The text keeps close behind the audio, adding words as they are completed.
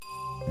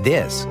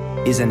This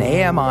is an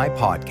AMI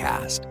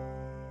podcast.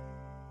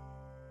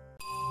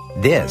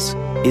 This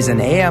is an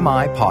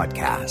AMI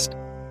podcast.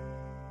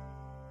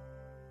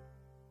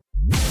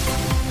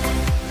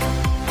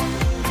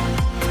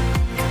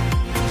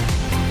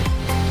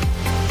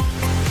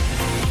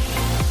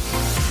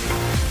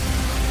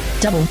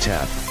 Double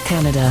Tap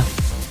Canada.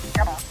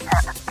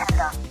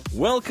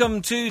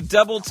 Welcome to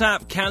Double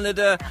Tap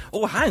Canada.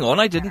 Oh, hang on,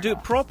 I didn't do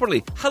it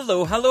properly.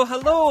 Hello, hello,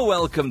 hello.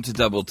 Welcome to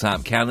Double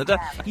Tap Canada.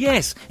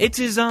 Yes, it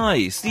is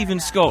I, Stephen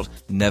Scott.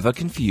 Never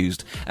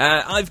confused.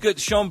 I've got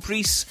Sean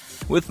Priest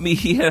with me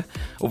here,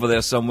 over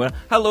there somewhere.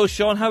 Hello,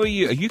 Sean, how are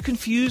you? Are you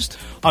confused?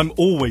 I'm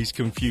always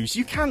confused.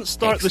 You can't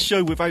start the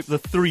show without the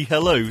three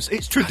hellos.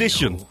 It's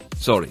tradition.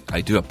 Sorry,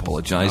 I do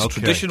apologise. Okay.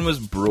 Tradition was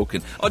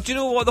broken. Oh, do you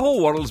know what? The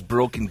whole world's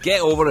broken.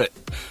 Get over it.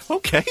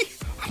 Okay.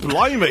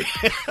 Blimey.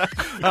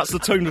 That's the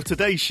tone of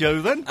today's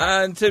show, then.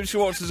 And Tim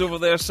Schwartz is over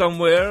there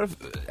somewhere.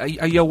 Are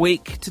you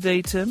awake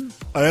today, Tim?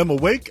 I am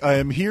awake. I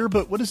am here,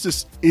 but what is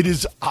this? It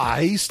is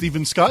I,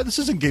 Stephen Scott. This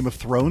isn't Game of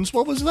Thrones.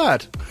 What was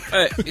that?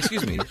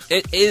 Excuse me.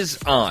 It is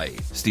I,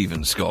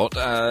 Stephen Scott.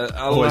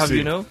 I'll have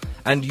you know.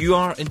 And you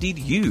are indeed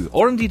you,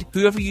 or indeed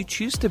whoever you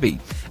choose to be.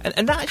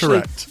 And that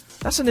actually,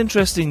 Correct. That's an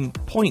interesting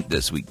point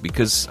this week,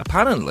 because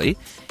apparently,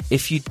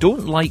 if you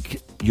don't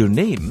like your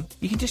name,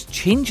 you can just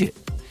change it.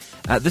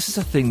 This is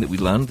a thing that we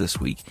learned this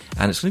week,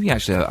 and it's going to be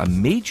actually a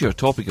major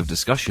topic of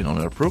discussion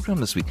on our programme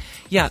this week.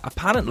 Yeah,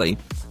 apparently,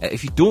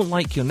 if you don't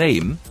like your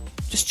name,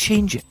 just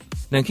change it.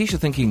 Now, in case you're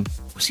thinking,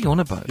 what's he on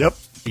about? Yep.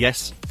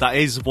 Yes, that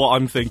is what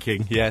I'm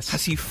thinking, yes.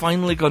 Has he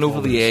finally gone over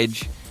the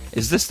edge?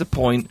 Is this the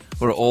point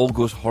where it all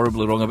goes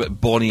horribly wrong, a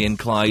bit Bonnie and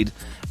Clyde?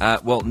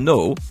 Well,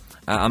 no.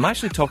 I'm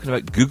actually talking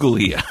about Google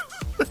here.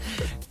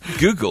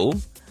 Google,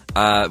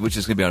 which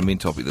is going to be our main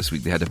topic this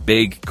week, they had a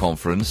big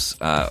conference,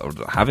 or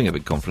having a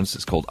big conference.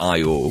 It's called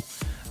I.O.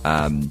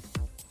 I don't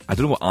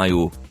know what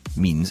I.O.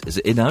 means. Is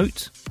it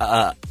in-out?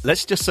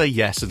 Let's just say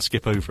yes and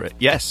skip over it.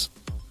 Yes.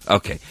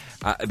 Okay,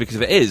 because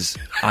if it is,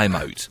 I'm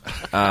out.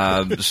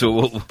 So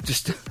we'll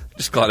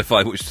just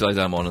clarify which side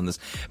I'm on this.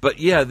 But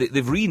yeah,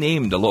 they've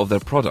renamed a lot of their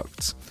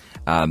products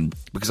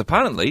because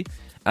apparently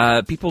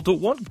people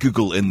don't want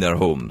Google in their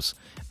homes.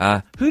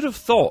 Who'd have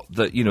thought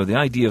that, you know, the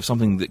idea of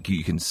something that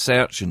you can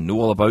search and know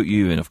all about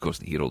you, and of course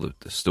they hear all the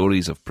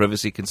stories of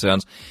privacy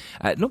concerns,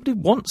 nobody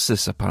wants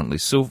this apparently,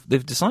 so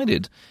they've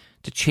decided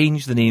to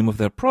change the name of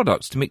their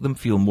products to make them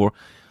feel more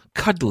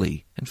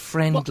cuddly and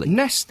friendly.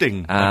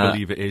 Nesting, I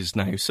believe it is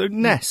now. So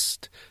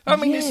Nest. I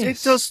mean,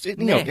 yes,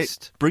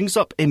 it brings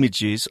up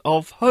images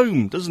of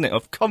home, doesn't it?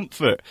 Of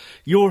comfort.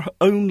 Your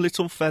own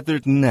little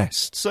feathered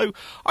nest. So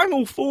I'm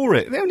all for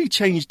it. They only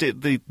changed it,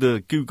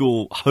 the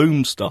Google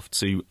Home stuff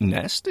to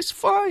Nest. It's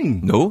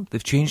fine. No,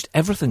 they've changed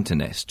everything to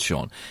Nest,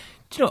 Sean.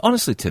 Do you know,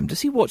 honestly, Tim,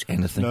 does he watch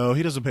anything? No,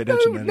 he doesn't pay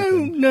attention to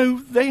anything. No,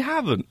 they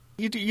haven't.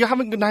 You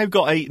haven't now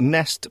got a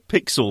Nest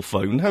Pixel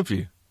phone, have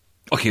you?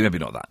 Okay, maybe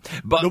not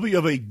that. But No, but you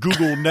have a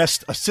Google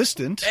Nest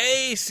Assistant.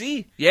 hey,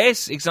 see?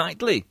 Yes,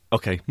 exactly.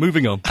 Okay,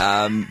 moving on.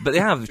 But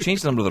they've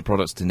changed the number of their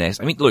products to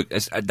Nest. I mean, look,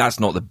 that's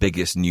not the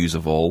biggest news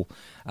of all.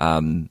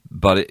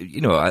 But,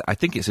 I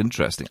think it's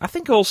interesting. I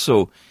think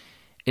also,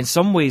 in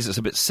some ways, it's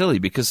a bit silly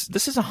because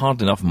this is a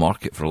hard enough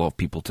market for a lot of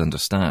people to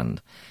understand.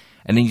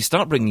 And then you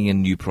start bringing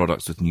in new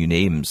products with new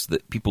names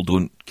that people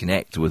don't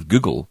connect with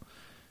Google.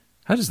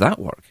 How does that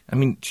work? I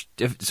mean,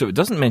 so it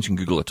doesn't mention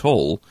Google at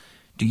all.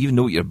 Do you even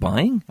know what you're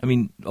buying? I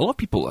mean, a lot of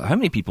people, how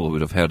many people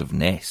would have heard of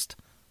Nest,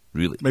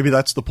 really? Maybe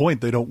that's the point.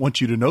 They don't want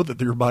you to know that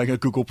they're buying a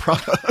Google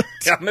product.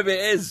 Yeah, maybe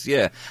it is,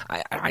 yeah.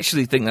 I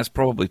actually think that's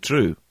probably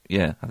true.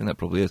 Yeah, I think that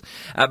probably is.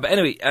 But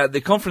anyway, the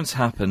conference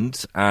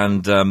happened,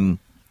 and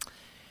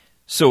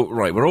so,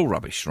 right, we're all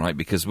rubbish, right?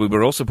 Because we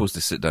were all supposed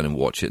to sit down and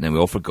watch it, and then we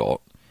all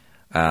forgot.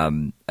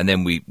 And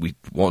then we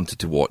wanted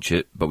to watch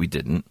it, but we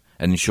didn't.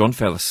 And Sean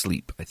fell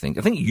asleep, I think.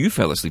 I think you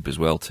fell asleep as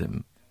well,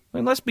 Tim. I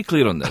mean, let's be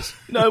clear on this.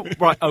 No,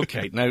 right,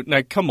 okay, now,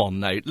 come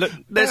on now.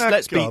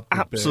 Let's be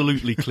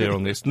absolutely clear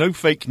on this. No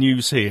fake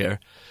news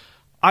here.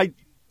 I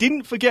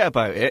didn't forget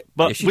about it,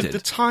 but Yes, you with did. the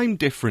time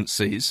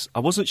differences, I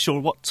wasn't sure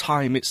what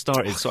time it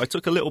started, so I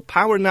took a little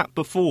power nap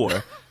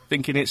before,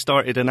 thinking it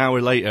started an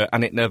hour later,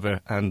 and it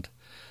never, and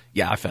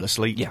yeah, I fell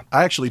asleep. Yeah.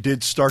 I actually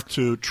did start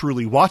to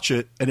truly watch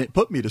it, and it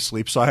put me to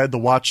sleep, so I had to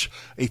watch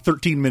a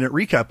 13-minute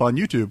recap on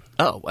YouTube.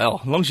 Oh, well,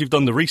 as long as you've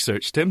done the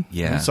research, Tim.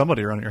 Yeah. And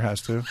somebody around here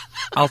has to.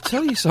 I'll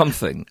tell you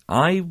something.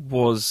 I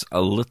was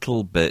a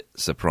little bit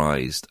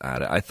surprised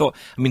at it.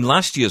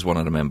 Last year's one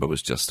I remember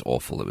was just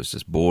awful. It was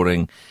just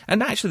boring.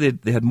 And actually,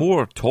 they had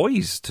more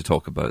toys to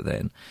talk about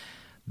then.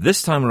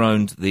 This time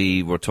around,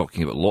 they were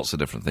talking about lots of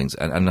different things.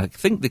 And I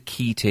think the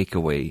key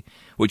takeaway,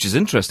 which is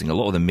interesting, a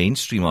lot of the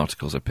mainstream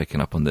articles are picking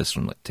up on this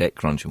from like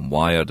TechCrunch and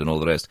Wired and all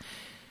the rest.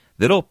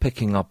 They're all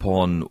picking up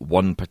on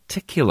one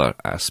particular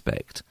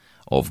aspect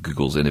of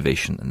Google's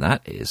innovation, and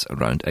that is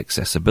around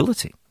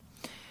accessibility.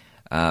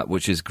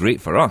 Which is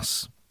great for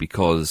us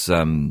because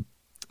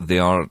they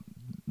are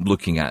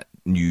looking at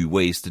new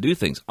ways to do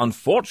things.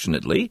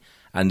 Unfortunately,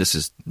 and this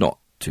is not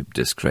to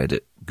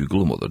discredit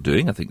Google and what they're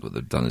doing. I think what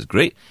they've done is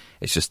great.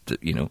 It's just that,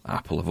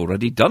 Apple have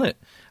already done it.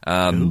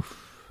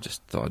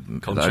 Just thought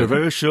I'd put that out.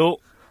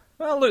 Controversial.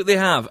 Well, look, they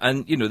have.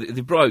 And,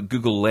 they brought out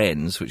Google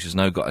Lens, which has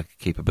now got a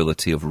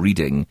capability of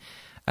reading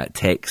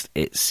text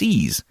it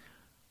sees.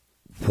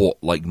 What,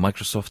 like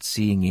Microsoft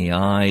seeing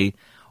AI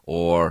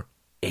or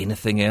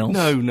anything else?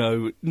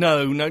 No.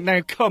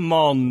 Now, come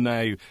on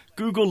now.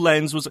 Google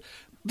Lens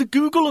the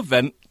Google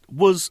event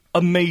was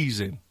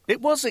amazing.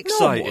 It was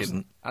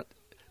exciting.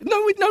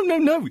 No, it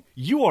wasn't. No.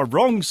 You are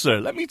wrong, sir.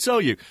 Let me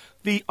tell you.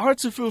 The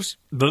artificial...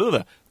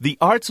 The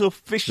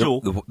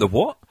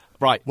what?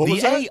 Right, What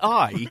was the that?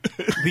 AI,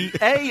 the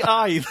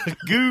AI that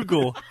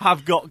Google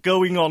have got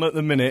going on at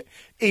the minute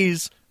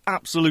is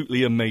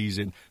absolutely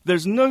amazing.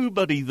 There's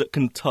nobody that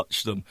can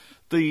touch them.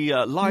 The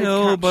live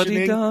Nobody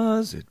captioning...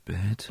 does it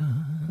better.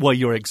 Well,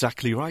 you're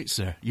exactly right,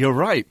 sir. You're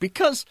right.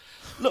 Because,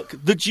 look,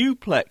 the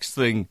duplex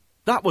thing,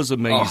 that was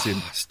amazing.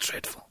 Oh, it's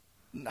dreadful.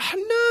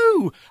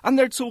 No! And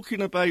they're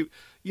talking about,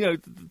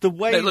 the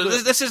way... Look, look,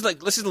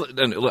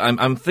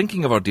 I'm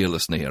thinking of our dear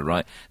listener here,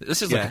 right?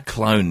 This is like a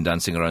clown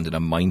dancing around in a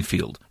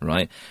minefield,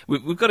 right?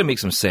 We've got to make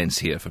some sense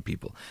here for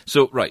people.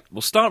 So, right,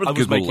 we'll start with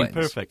Google Lens. I was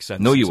making perfect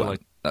sense. No, you until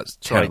weren't. That's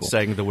tried terrible.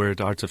 saying the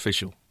word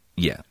artificial.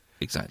 Yeah,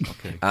 exactly.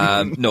 Okay.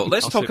 No,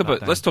 let's I'll talk sit that about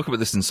down. let's talk about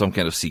this in some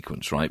kind of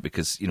sequence, right?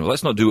 Because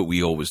let's not do what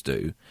we always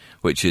do,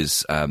 which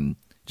is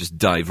just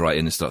dive right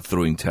in and start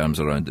throwing terms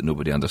around that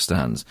nobody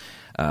understands.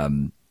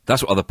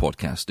 That's what other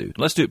podcasts do.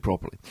 Let's do it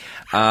properly.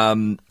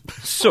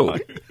 So,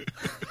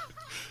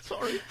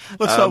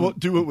 Let's not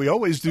do what we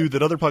always do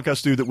that other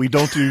podcasts do that we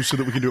don't do so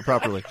that we can do it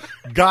properly.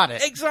 Got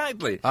it.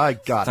 exactly. I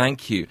got it.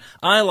 Thank you.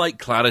 I like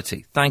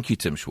clarity. Thank you,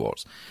 Tim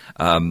Schwartz.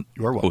 You are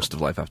welcome. Host of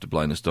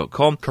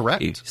LifeAfterBlindness.com.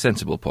 Correct. A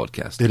sensible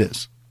podcast. It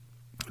is.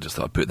 I just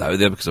thought I'd put that out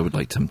there because I would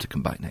like Tim to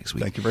come back next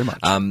week. Thank you very much.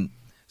 And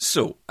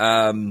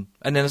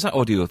then is that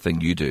audio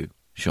thing you do,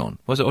 Sean?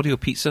 Was it audio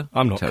pizza?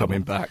 I'm not Terrible.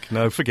 coming back.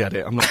 No, forget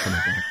it. I'm not coming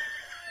back.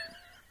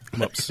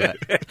 I'm upset.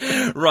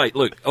 Right,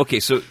 look, okay,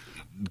 so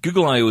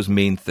Google I.O.'s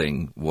main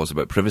thing was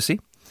about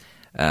privacy.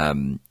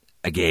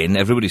 Again,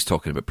 everybody's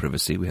talking about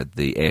privacy. We had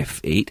the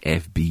F8,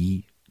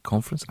 FB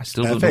conference. I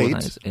still don't know what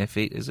that is.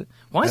 F8, is it?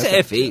 Why is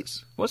it F8?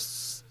 yes.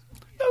 What's...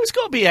 No, it's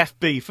got to be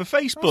FB for That's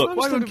what Facebook. I was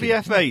Why would it be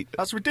thinking. F8?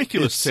 That's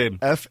ridiculous, It's Tim.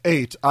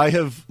 F8. I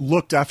have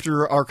looked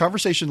after our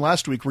conversation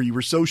last week where you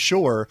were so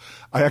sure.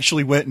 I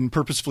actually went and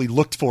purposefully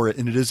looked for it,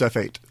 and it is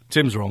F8.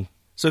 Tim's wrong.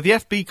 So the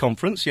FB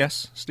conference,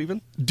 yes,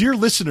 Stephen? Dear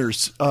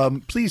listeners,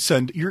 please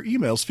send your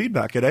emails,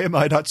 feedback at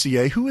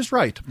ami.ca. Who is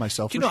right?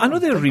 Myself or I know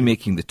Sean? they're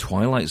remaking The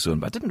Twilight Zone,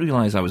 but I didn't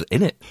realise I was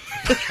in it.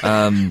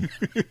 Right.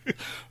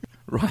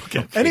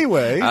 Okay.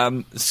 Anyway.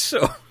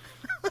 So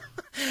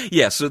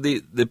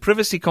the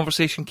privacy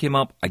conversation came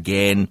up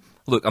again.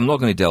 Look, I'm not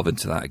going to delve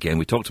into that again.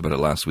 We talked about it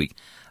last week.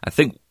 I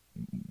think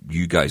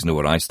you guys know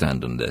where I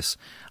stand on this.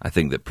 I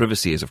think that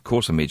privacy is, of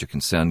course, a major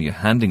concern. You're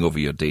handing over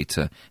your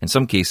data. In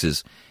some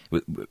cases,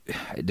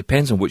 it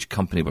depends on which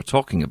company we're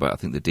talking about. I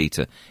think the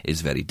data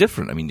is very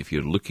different. I mean, if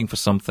you're looking for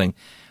something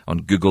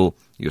on Google,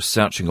 you're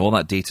searching, all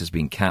that data is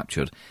being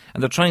captured.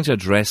 And they're trying to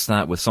address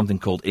that with something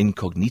called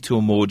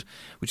incognito mode,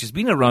 which has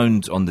been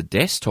around on the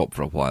desktop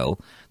for a while.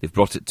 They've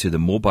brought it to the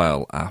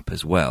mobile app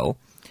as well.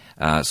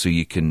 So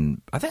you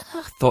can... I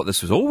thought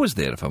this was always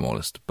there, if I'm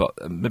honest, but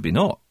maybe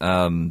not.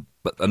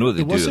 But I know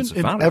they It do in wasn't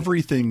in Safari.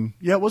 everything.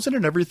 Yeah, it wasn't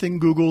in everything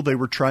Google. They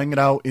were trying it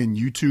out in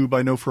YouTube,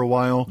 I know, for a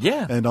while.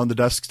 Yeah. And on the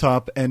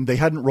desktop, and they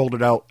hadn't rolled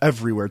it out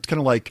everywhere. It's kind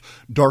of like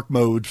dark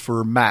mode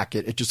for Mac.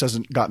 It just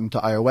hasn't gotten to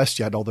iOS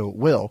yet, although it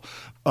will.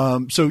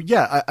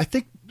 I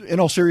think in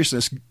all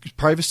seriousness,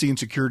 privacy and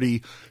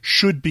security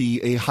should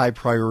be a high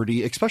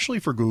priority, especially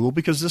for Google,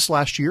 because this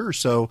last year or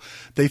so,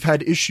 they've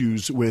had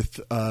issues with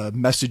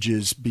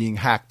messages being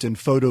hacked and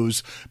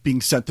photos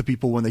being sent to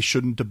people when they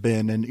shouldn't have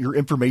been, and your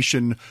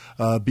information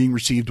being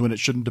received when it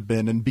shouldn't have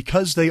been. And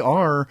because they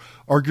are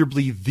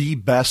arguably the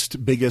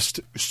best, biggest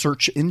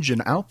search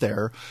engine out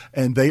there,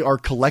 and they are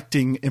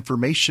collecting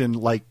information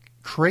like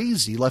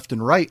crazy left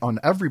and right on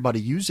everybody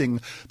using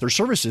their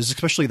services,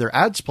 especially their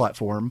ads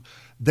platform,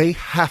 they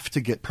have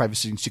to get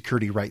privacy and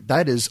security right.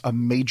 That is a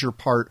major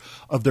part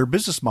of their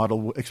business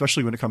model,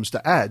 especially when it comes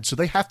to ads. So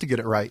they have to get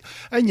it right.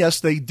 And yes,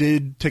 they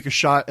did take a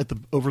shot at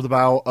over the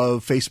bow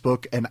of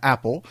Facebook and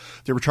Apple.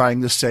 They were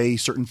trying to say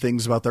certain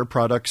things about their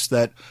products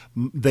that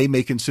they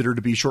may consider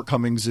to be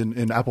shortcomings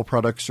in Apple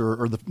products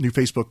or the new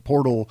Facebook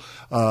portal,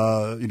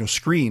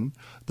 screen,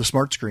 the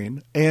smart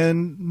screen.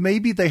 And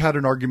maybe they had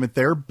an argument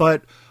there,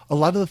 but a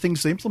lot of the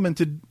things they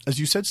implemented, as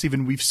you said,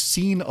 Stephen, we've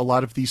seen a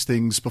lot of these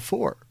things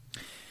before.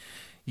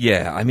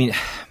 Yeah, I mean,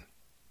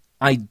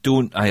 I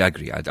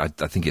agree. I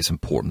think it's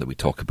important that we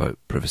talk about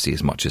privacy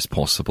as much as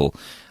possible.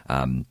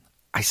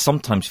 I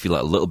sometimes feel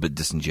a little bit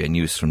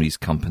disingenuous from these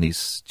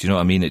companies. Do you know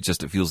what I mean? It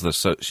feels they're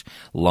such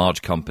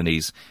large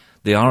companies.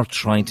 They are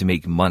trying to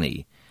make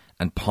money.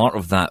 And part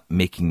of that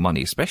making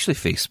money, especially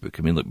Facebook,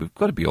 I mean, look, we've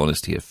got to be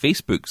honest here.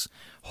 Facebook's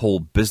whole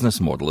business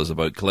model is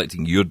about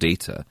collecting your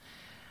data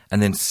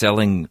and then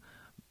selling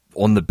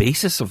on the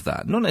basis of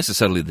that, not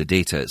necessarily the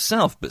data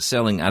itself, but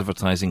selling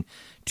advertising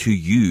to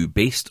you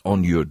based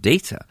on your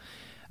data.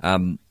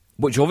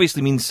 Which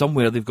obviously means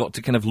somewhere they've got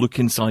to kind of look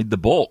inside the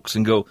box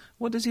and go,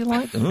 what does he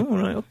like? Oh,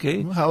 right,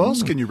 okay. How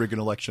else can you rig an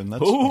election?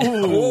 That's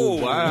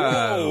Oh,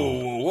 wow.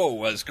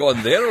 Whoa, it's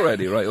gone there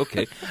already. Right,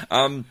 okay.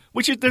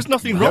 There's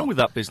nothing wrong with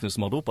that business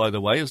model, by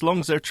the way, as long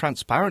as they're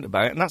transparent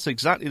about it, and that's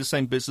exactly the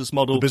same business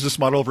model. the business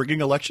model of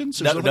rigging elections?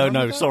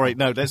 Sorry,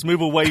 let's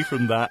move away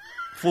from that.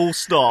 Full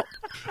stop.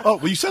 Oh,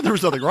 well, you said there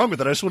was nothing wrong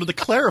with it. I just wanted to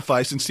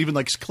clarify since Stephen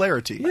likes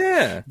clarity.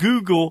 Yeah.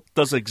 Google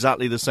does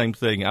exactly the same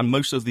thing, and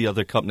most of the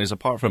other companies,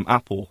 apart from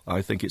Apple,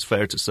 I think it's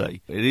fair to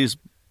say, it is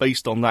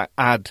based on that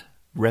ad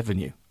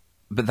revenue.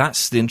 But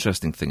that's the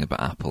interesting thing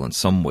about Apple in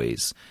some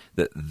ways,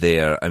 that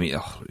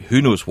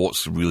who knows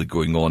what's really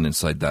going on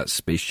inside that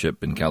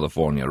spaceship in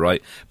California,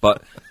 right?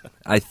 But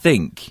I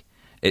think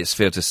it's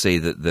fair to say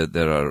that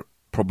there are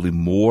probably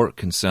more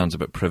concerns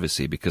about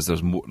privacy because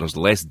there's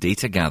less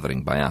data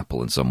gathering by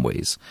Apple in some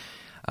ways.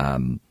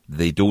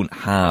 They don't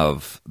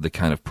have the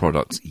kind of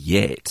products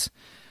yet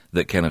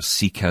that kind of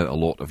seek out a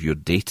lot of your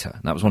data.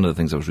 And that was one of the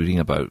things I was reading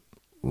about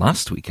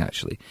last week,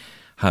 actually,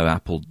 how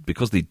Apple,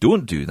 because they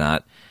don't do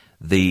that,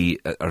 they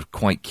are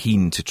quite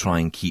keen to try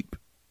and keep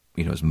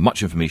as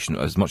much information,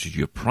 as much as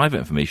your private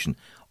information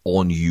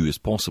on you as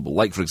possible.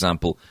 Like, for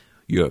example,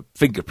 your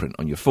fingerprint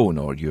on your phone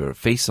or your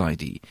Face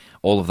ID,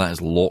 all of that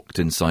is locked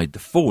inside the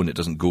phone. It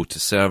doesn't go to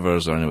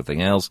servers or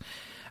anything else.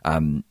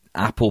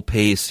 Apple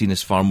Pay is seen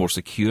as far more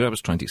secure. I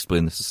was trying to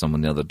explain this to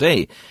someone the other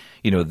day.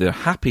 They're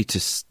happy to...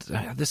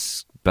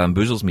 this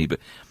bamboozles me,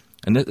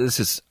 and this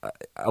is...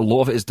 A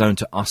lot of it is down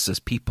to us as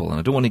people, and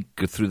I don't want to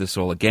go through this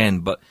all again,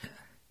 but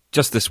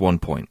just this one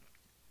point.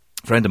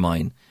 A friend of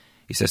mine,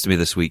 he says to me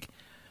this week,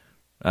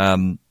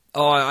 I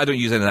don't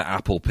use any of that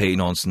Apple Pay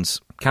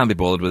nonsense. Can't be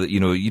bothered with it.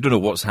 You don't know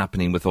what's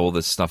happening with all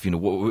this stuff.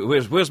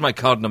 Where's my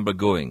card number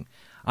going?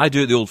 I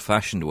do it the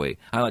old-fashioned way.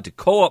 I like to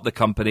call up the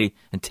company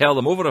and tell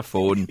them over a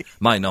phone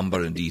my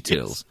number and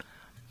details.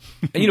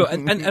 And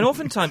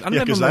oftentimes, I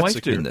remember my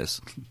wife doing this.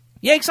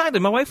 Yeah, exactly.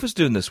 My wife was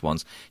doing this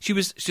once. She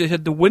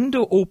had the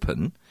window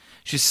open.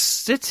 She's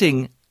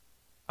sitting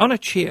on a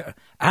chair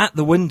at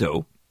the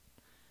window,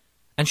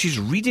 and she's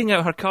reading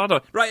out her card.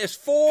 Right, it's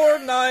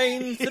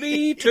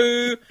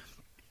 4932.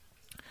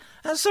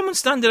 And someone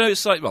standing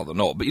outside, well, they're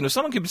not, but,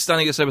 someone could be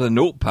standing outside with a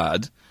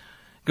notepad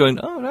going,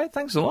 oh, right,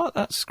 thanks a lot,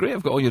 that's great,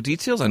 I've got all your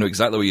details, I know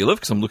exactly where you live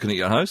because I'm looking at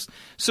your house.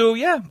 So,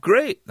 yeah,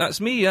 great,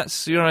 that's me,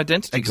 that's your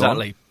identity.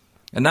 Exactly. Gone.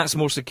 And that's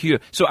more secure.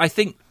 So I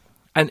think,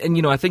 I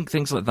think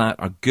things like that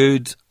are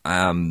good.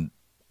 I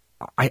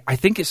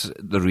think it's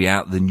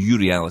the new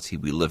reality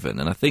we live in.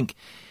 And I think,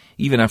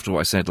 even after what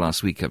I said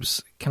last week, I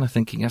was kind of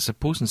thinking, I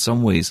suppose in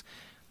some ways,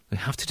 we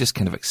have to just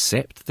kind of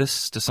accept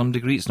this to some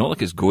degree. It's not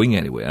like it's going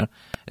anywhere.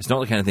 It's not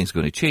the kind of thing that's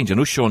going to change. I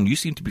know, Sean, you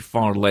seem to be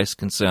far less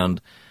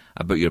concerned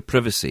about your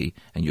privacy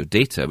and your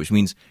data, which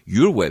means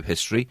your web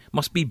history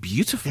must be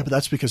beautiful. Yeah, but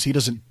that's because he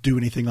doesn't do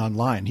anything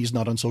online. He's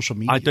not on social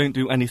media. I don't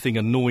do anything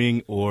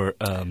annoying or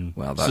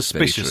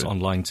suspicious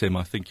online, Tim.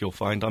 I think you'll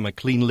find I'm a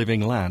clean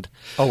living lad.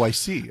 Oh, I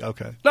see.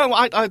 Okay. No,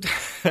 I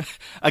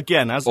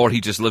again, or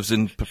he just lives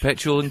in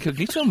perpetual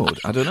incognito mode.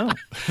 I don't know.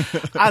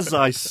 As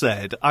I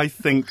said, I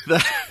think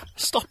that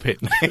stop it.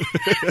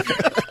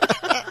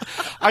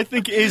 I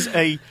think it is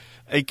a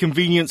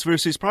convenience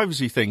versus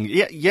privacy thing.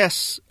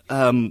 Yes.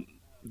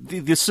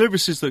 The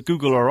services that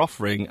Google are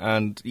offering,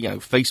 and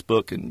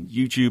Facebook and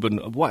YouTube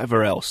and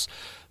whatever else,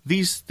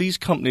 these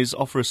companies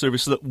offer a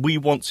service that we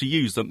want to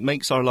use that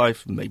makes our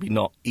life maybe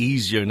not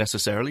easier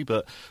necessarily,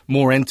 but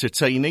more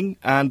entertaining,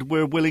 and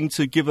we're willing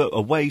to give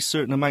away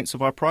certain amounts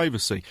of our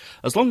privacy.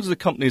 As long as the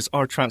companies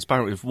are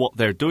transparent with what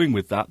they're doing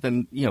with that,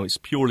 then it's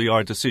purely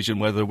our decision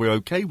whether we're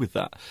okay with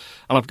that.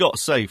 And I've got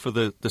to say, for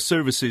the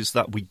services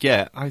that we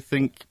get, I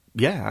think,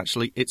 yeah,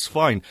 actually, it's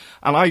fine.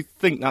 And I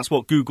think that's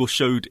what Google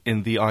showed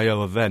in the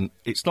I.O. event.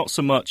 It's not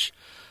so much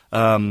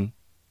a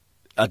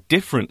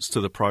difference to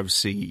the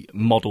privacy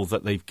model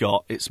that they've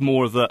got. It's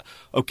more that,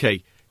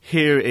 okay,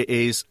 here it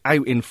is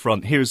out in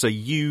front. Here's a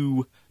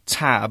You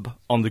tab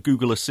on the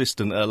Google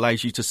Assistant that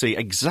allows you to see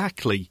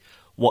exactly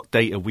what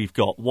data we've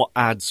got, what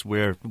ads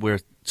we're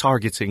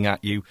targeting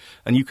at you,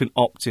 and you can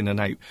opt in and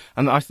out.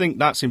 And I think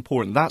that's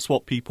important. That's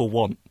what people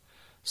want.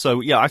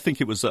 So, yeah, I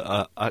think it was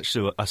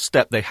actually a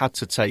step they had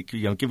to take,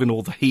 given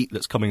all the heat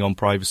that's coming on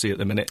privacy at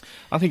the minute.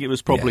 I think it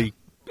was probably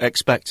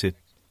expected.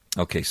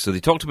 Okay, so they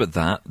talked about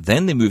that.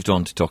 Then they moved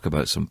on to talk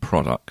about some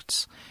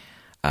products.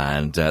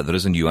 And there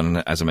is a new one,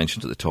 as I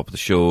mentioned at the top of the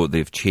show,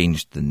 they've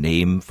changed the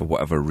name for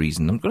whatever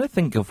reason. I'm going to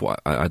think of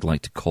what I'd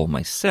like to call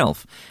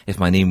myself if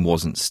my name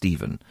wasn't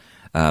Stephen,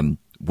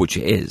 which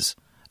it is.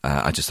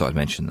 I just thought I'd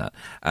mention that.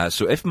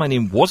 So if my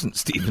name wasn't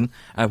Stephen,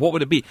 what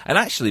would it be? And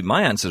actually,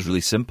 my answer is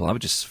really simple. I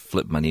would just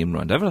flip my name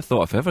around. If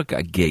I ever got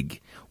a gig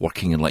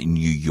working in like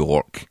New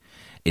York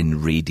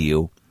in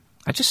radio,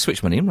 I'd just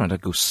switch my name around.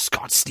 I'd go,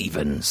 Scott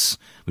Stevens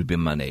would be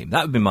my name.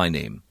 That would be my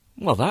name.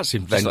 Well, that's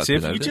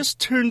inventive. You just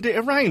turned it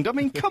around. I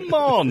mean, come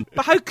on.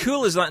 But how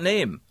cool is that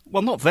name?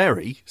 Well, not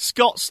very.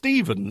 Scott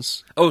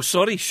Stevens. Oh,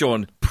 sorry,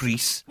 Sean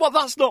Priest. Well,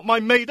 that's not my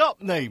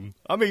made-up name.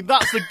 I mean,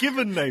 that's the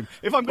given name.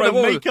 If I'm going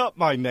to make up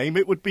my name,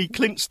 it would be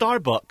Clint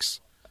Starbucks.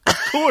 Of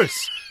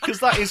course, because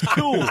that is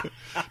cool.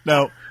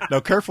 Now,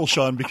 careful,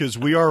 Sean, because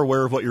we are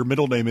aware of what your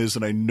middle name is,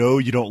 and I know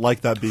you don't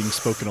like that being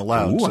spoken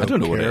aloud. Ooh, so I don't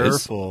know what it is.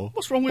 careful.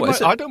 What's wrong with What is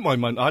my... it? I don't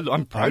mind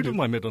I'm proud of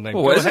my middle name. Oh,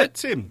 Go what is ahead, it?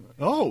 Tim.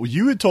 Oh,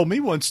 you had told me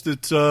once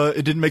that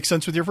it didn't make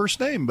sense with your first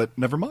name, but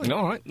never mind.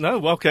 All right.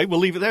 No, okay, we'll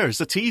leave it there. It's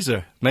a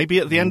teaser. Maybe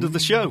at the end of the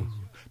show.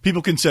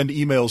 People can send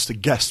emails to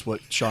guess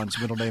what Sean's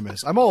middle name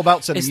is. I'm all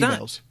about sending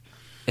emails.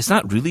 Is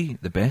that really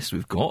the best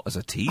we've got as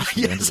a tease? at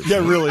the end of the Yeah,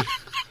 show? really.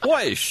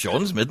 What is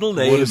Sean's middle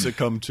name? What does it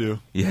come to?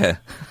 Yeah.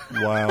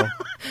 Wow.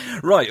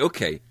 Right,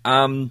 okay.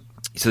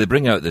 So they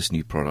bring out this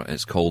new product.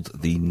 It's called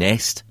the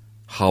Nest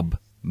Hub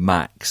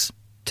Max.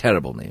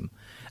 Terrible name.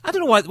 I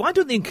don't know why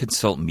don't they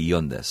consult me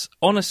on this?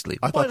 Honestly.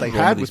 I what thought they is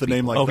wrong had with with a these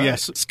name like Oh, that.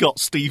 yes, Scott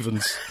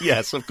Stevens.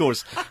 Yes, of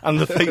course.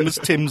 And the famous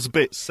Tim's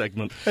Bits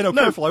segment. Hey, no,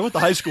 careful. I went to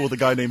high school with a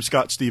guy named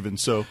Scott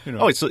Stevens, so, you know.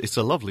 Oh, it's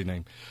a lovely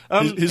name.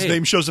 His hey,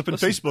 name shows up in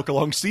Facebook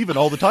along Steven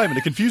all the time, and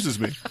it confuses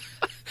me.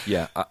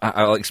 Yeah,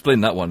 I'll explain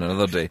that one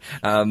another day.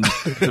 I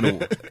don't know,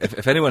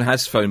 if anyone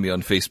has found me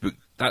on Facebook,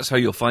 that's how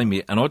you'll find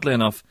me. And oddly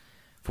enough,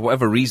 for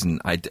whatever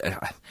reason, it's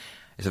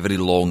a very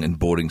long and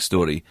boring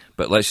story,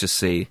 but let's just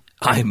say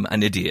I'm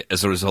an idiot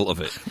as a result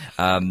of it.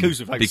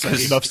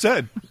 Enough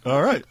said.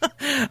 All right.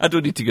 I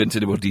don't need to go into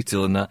any more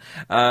detail on that.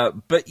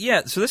 But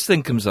yeah, so this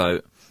thing comes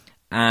out,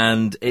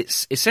 and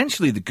it's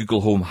essentially the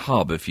Google Home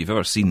Hub, if you've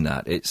ever seen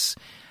that. It's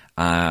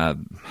a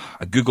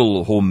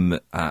Google Home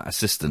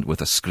Assistant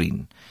with a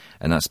screen,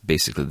 and that's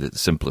basically the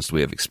simplest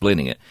way of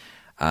explaining it.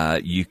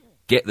 You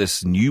get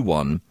this new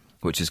one,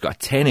 which has got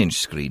a 10-inch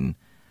screen,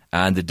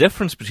 and the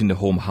difference between the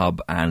Home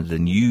Hub and the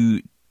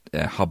new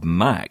Hub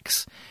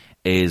Max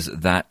is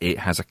that it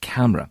has a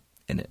camera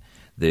in it.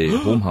 The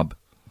Home Hub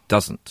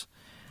doesn't.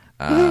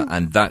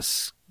 And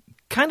that's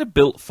kind of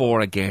built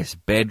for, I guess,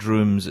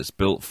 bedrooms. It's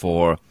built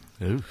for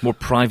more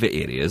private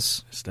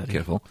areas. Steady.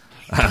 Careful.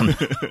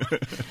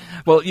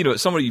 Well, you know,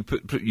 it's somewhere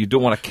you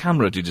don't want a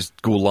camera to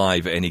just go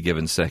live at any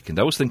given second.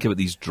 I always think about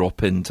these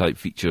drop-in type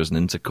features and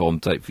intercom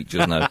type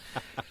features now.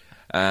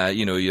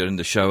 You know, you're in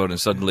the shower and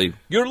suddenly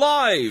you're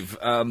live.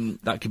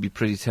 That could be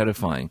pretty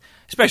terrifying,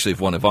 especially if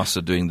one of us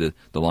are doing the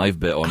live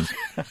bit on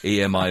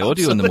AMI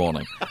audio in the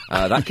morning.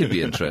 That could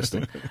be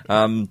interesting.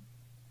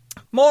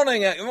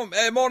 Morning,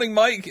 morning,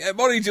 Mike.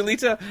 Morning,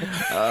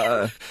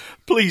 Julita.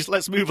 Please,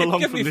 let's move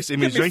along from this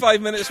imagery. Give me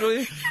 5 minutes, will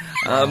you?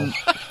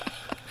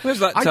 Where's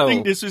that I towel?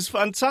 think this is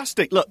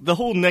fantastic. Look, the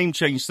whole name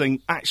change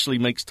thing actually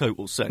makes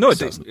total sense. No, it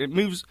doesn't. It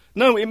moves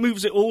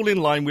it all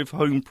in line with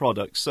home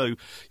products. So,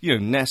 you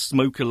know, Nest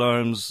smoke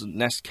alarms,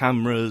 Nest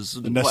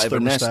cameras, Nest whatever,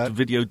 Nest thermostat.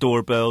 video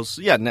doorbells.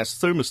 Yeah,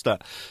 Nest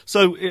thermostat.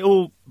 So it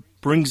all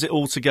brings it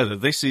all together.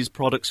 This is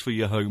products for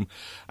your home.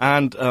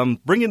 And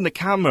bringing the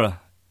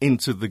camera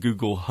into the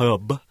Google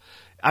Hub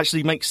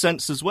actually makes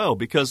sense as well,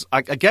 because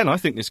again, I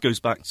think this goes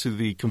back to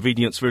the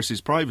convenience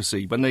versus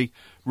privacy. When they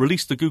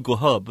released the Google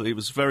Hub, it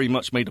was very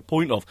much made a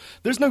point of,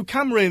 there's no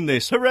camera in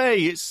this, hooray,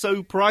 it's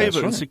so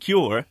private and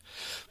secure.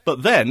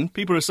 But then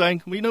people are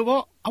saying, well, you know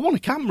what, I want a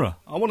camera,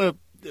 I want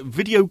to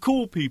video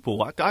call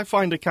people. I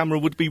find a camera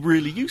would be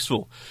really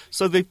useful.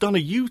 So they've done a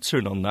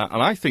U-turn on that,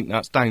 and I think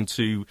that's down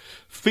to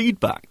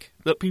feedback,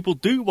 that people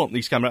do want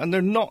these cameras, and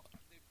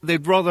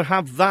they'd rather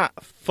have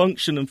that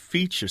function and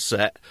feature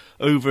set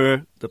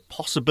over the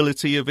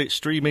possibility of it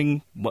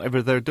streaming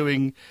whatever they're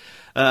doing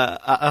at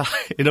an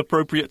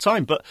inappropriate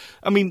time. But,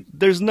 I mean,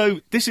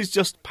 this is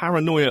just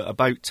paranoia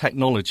about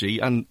technology,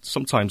 and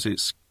sometimes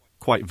it's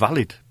quite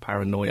valid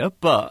paranoia,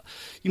 but,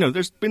 you know,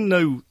 there's been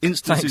no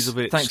instances of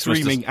it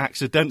streaming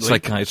accidentally.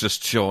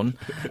 Psychiatrist Sean.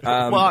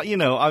 Well, you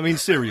know, I'm in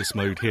serious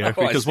mode here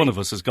because one of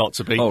us has got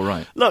to be. Oh,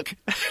 right. Look,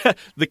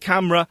 the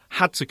camera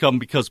had to come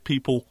because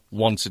people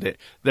wanted it.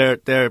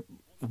 Their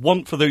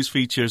want for those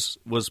features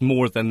was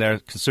more than their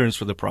concerns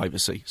for the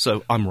privacy.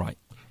 So I'm right.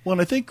 Well,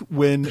 and I think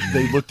when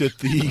they looked at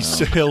the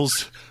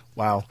sales...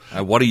 Wow.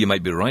 I worry you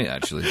might be right,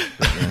 actually.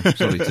 But,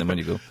 sorry, Tim, when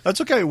you go.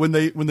 That's okay. When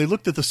they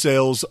looked at the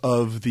sales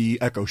of the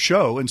Echo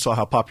Show and saw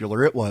how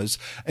popular it was,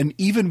 and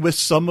even with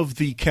some of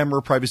the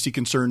camera privacy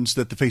concerns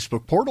that the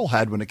Facebook portal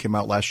had when it came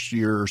out last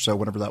year or so,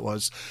 whenever that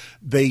was,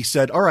 they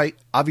said, all right,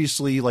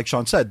 obviously, like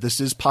Sean said,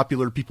 this is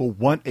popular. People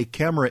want a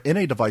camera in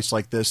a device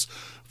like this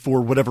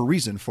for whatever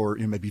reason, for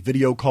maybe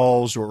video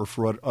calls or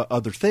for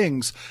other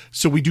things.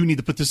 So we do need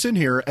to put this in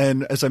here.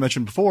 And as I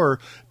mentioned before,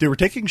 they were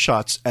taking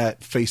shots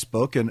at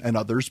Facebook and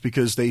others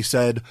because they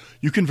said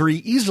you can very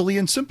easily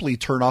and simply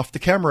turn off the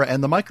camera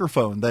and the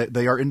microphone.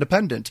 They are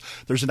independent.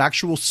 There's an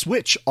actual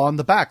switch on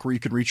the back where you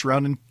can reach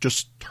around and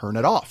just turn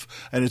it off.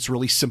 And it's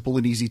really simple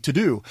and easy to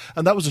do.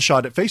 And that was a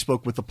shot at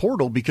Facebook with the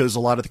portal because a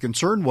lot of the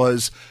concern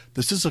was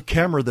this is a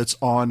camera that's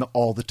on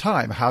all the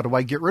time. How do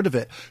I get rid of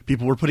it?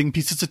 People were putting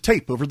pieces of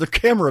tape over the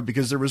camera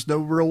because there was no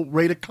real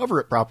way to cover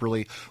it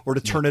properly or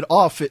to turn it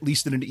off, at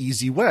least in an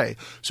easy way.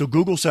 So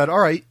Google said, all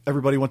right,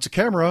 everybody wants a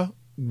camera.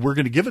 we're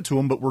going to give it to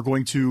them, but we're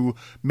going to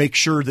make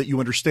sure that you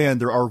understand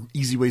there are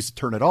easy ways to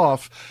turn it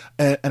off.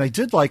 And I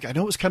did I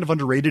know it was kind of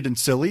underrated and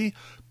silly,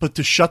 but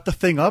to shut the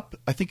thing up,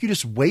 I think you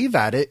just wave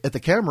at it at the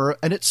camera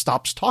and it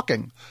stops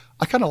talking.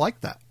 I kind of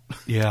like that.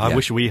 Yeah, I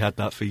wish we had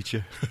that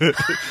feature.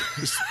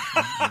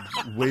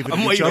 Waving I'm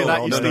at each waving other.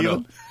 at you,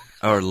 Stephen.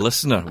 Our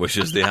listener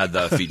wishes they had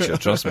that feature,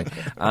 trust me.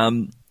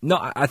 No,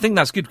 I think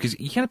that's good because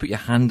you kind of put your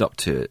hand up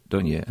to it,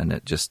 don't you? And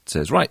it just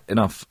says, right,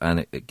 enough,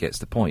 and it gets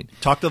the point.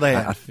 Talk to the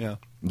hand.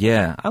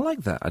 Yeah, I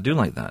like that. I do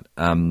like that.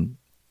 And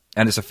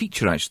it's a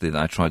feature, actually,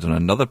 that I tried on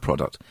another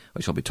product,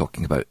 which I'll be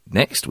talking about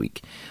next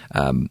week,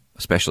 a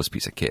specialist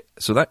piece of kit.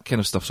 So that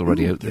kind of stuff's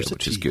already out there,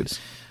 which is good.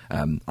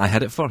 I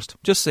had it first,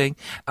 just saying.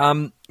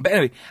 But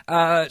anyway,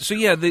 so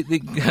yeah,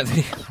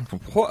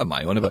 what am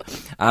I on about?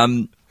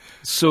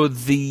 So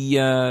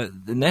the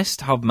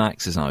Nest Hub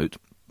Max is out,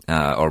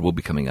 or will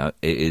be coming out.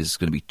 It is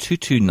going to be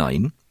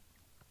 $229.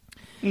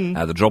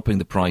 They're dropping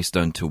the price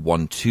down to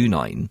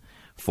 $129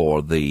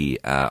 for the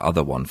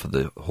other one, for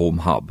the Home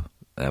Hub,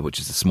 which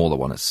is the smaller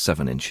one. It's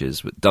 7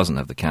 inches, but doesn't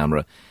have the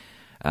camera.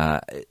 I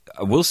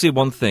will say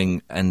one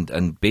thing,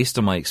 and based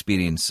on my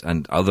experience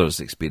and others'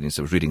 experience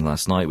I was reading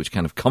last night, which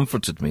kind of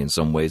comforted me in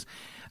some ways,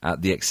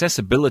 the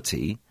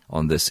accessibility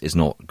on this is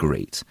not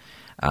great.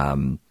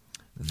 Oh,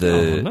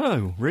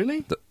 no,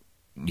 really?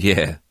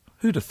 Yeah,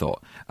 who'd have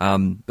thought?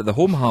 But the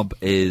Home Hub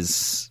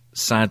is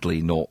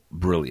sadly not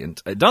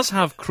brilliant. It does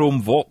have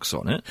Chrome Vox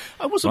on it.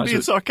 I wasn't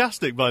being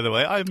sarcastic, by the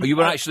way. You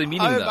were actually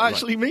meaning that? I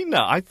actually mean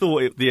that. I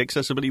thought the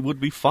accessibility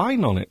would be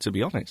fine on it, to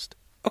be honest.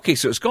 Okay,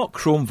 so it's got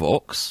Chrome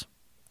Vox,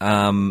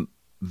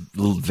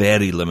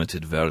 very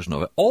limited version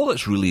of it. All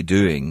it's really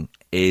doing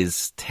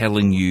is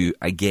telling you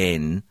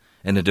again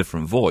in a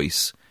different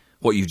voice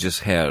what you've just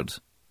heard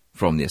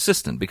from the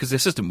assistant, because the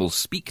assistant will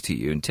speak to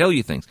you and tell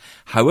you things.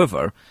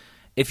 However,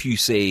 if you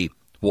say,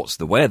 what's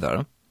the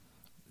weather,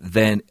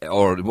 then,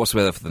 or what's the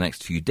weather for the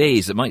next few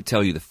days, it might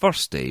tell you the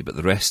first day, but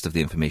the rest of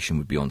the information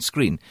would be on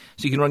screen.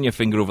 So you can run your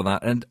finger over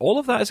that, and all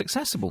of that is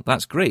accessible.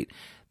 That's great.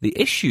 The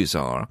issues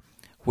are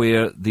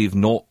where they've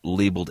not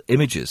labelled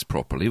images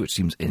properly, which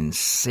seems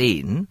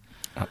insane.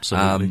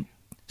 Absolutely.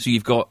 So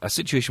you've got a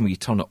situation where you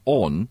turn it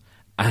on,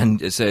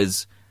 and it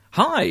says,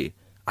 hi,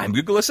 I'm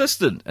Google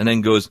Assistant, and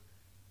then goes,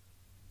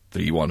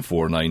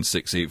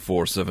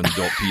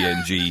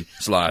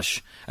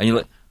 314968447.png / and you're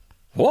like,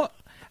 what?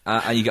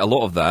 And you get a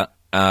lot of that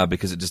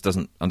because it just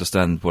doesn't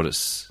understand what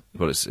it's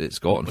got in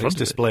front of it. It's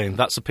displaying.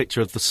 That's a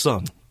picture of the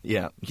sun.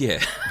 Yeah.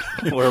 Yeah.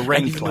 Or a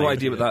rain I have no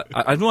idea what that.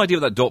 I have no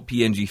idea what that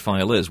 .png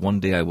file is. One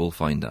day I will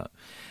find out.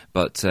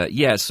 But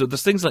yeah, so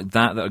there's things like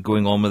that are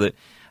going on with it.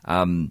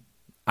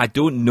 I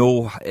don't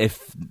know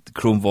if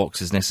Chrome Vox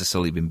has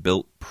necessarily been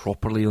built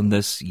properly on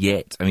this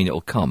yet. I mean,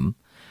 it'll come,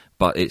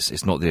 but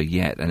it's not there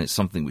yet, and it's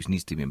something which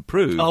needs to be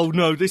improved. Oh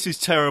no, this is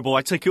terrible.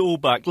 I take it all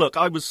back. Look,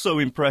 I was so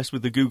impressed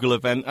with the Google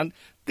event, and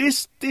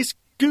this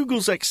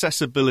Google's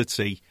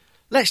accessibility,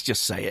 let's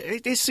just say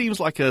it, this seems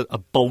like a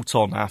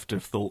bolt-on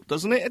afterthought,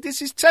 doesn't it?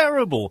 This is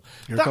terrible.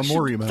 Here come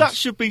more emails. That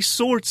should be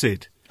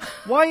sorted.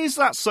 Why is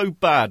that so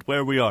bad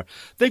where we are?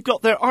 They've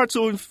got their I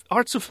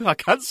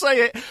can't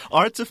say it,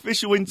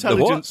 artificial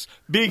intelligence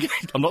being,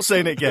 I'm not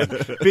saying it again,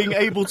 being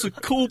able to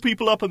call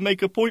people up and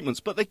make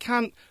appointments, but they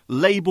can't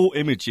label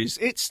images.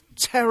 It's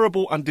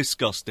terrible and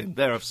disgusting.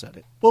 There, I've said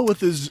it. Well,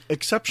 with as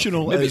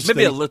exceptional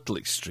maybe a little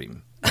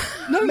extreme.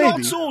 No, Maybe. not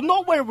at all.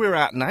 Not where we're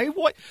at now.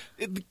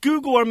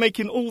 Google are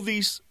making all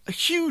these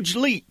huge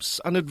leaps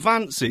and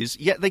advances,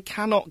 yet they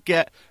cannot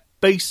get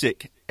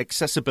basic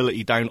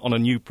accessibility down on a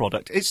new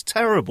product. It's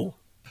terrible.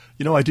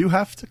 You know, I do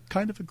have to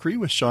kind of agree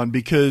with Sean,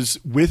 because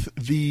with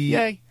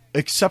the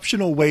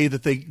exceptional way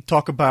that they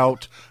talk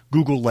about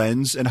Google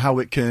Lens and how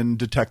it can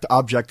detect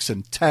objects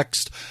and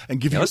text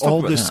and give you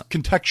all this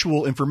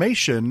contextual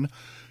information,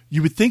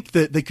 you would think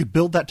that they could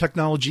build that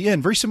technology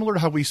in, very similar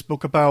to how we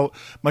spoke about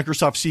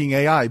Microsoft Seeing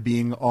AI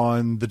being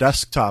on the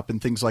desktop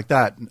and things like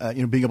that,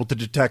 being able to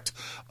detect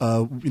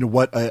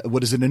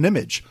what is in an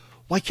image.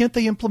 Why can't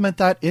they implement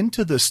that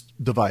into this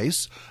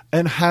device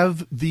and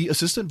have the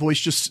assistant voice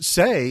just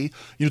say,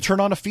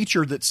 turn on a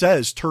feature that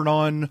says turn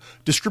on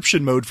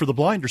description mode for the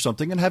blind or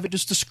something, and have it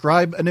just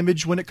describe an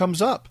image when it comes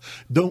up?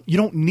 You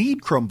don't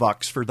need Chrome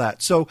Vox for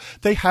that. So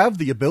they have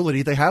the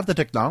ability, they have the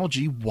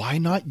technology. Why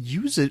not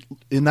use it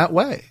in that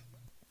way?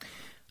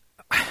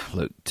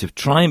 Look, to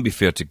try and be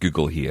fair to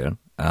Google here,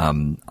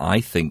 I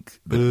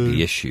think that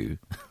the issue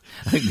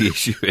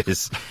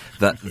is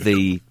that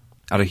they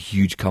are a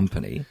huge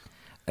company.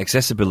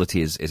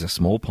 Accessibility is a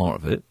small part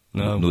of it,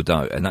 no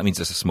doubt, and that means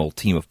it's a small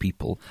team of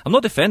people. I'm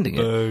not defending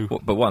it,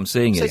 but what I'm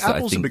saying is that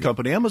Apple's I think a big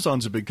company,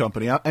 Amazon's a big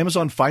company.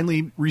 Amazon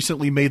finally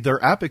recently made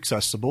their app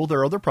accessible.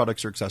 Their other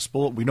products are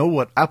accessible. We know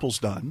what Apple's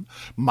done.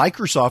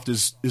 Microsoft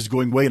is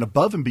going way and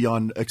above and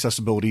beyond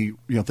accessibility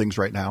things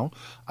right now.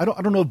 I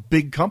don't know if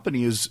big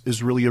company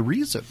is really a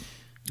reason.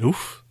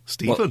 Oof.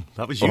 Stephen,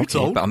 that was you,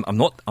 okay, Tom.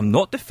 but I'm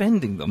not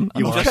defending them.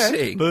 I'm just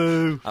saying.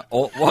 Boo.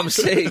 What I'm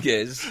saying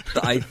is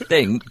that I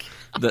think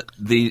that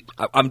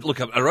I'm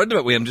a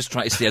roundabout way. I'm just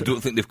trying to say I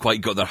don't think they've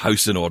quite got their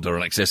house in order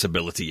on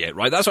accessibility yet.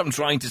 Right? That's what I'm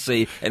trying to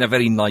say in a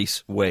very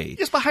nice way.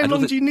 Yes, but how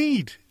long do you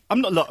need? I'm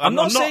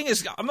not saying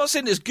it's good.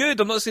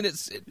 I'm not saying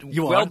it's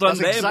You well are. done That's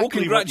them. exactly Well, what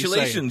you're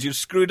congratulations, you've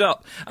screwed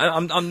up.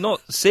 I'm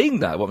not saying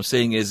that. What I'm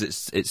saying is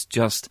it's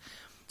just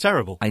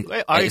terrible.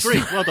 I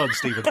agree. Well done,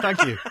 Stephen.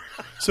 Thank you.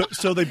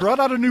 So they brought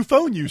out a new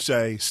phone, you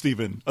say,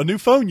 Stephen? A new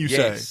phone, you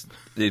yes. say?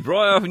 They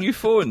brought out a new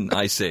phone,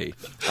 I say.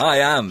 I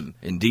am,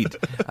 indeed.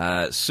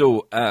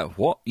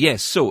 What?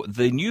 Yes, so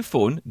the new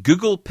phone,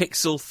 Google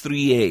Pixel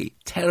 3a.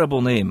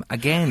 Terrible name.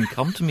 Again,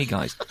 come to me,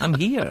 guys. I'm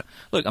here.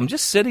 Look, I'm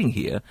just sitting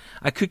here.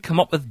 I could come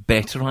up with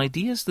better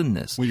ideas than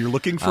this. When you're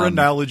looking for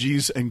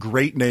analogies and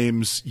great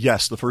names,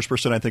 yes, the first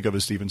person I think of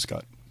is Stephen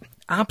Scott.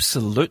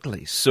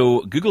 Absolutely.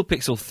 So, Google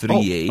Pixel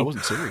 3a. Oh, I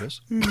wasn't serious.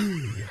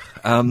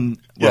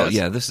 Well,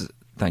 yeah,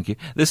 thank you.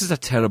 This is a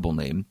terrible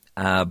name,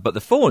 but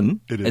the phone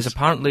is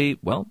apparently,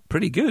 well,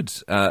 pretty good,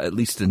 at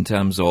least in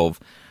terms of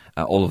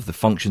all of the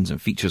functions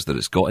and features that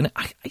it's got. And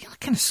I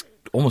kind of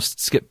almost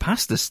skipped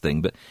past this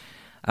thing, but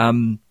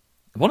one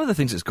of the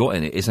things it's got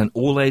in it is an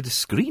OLED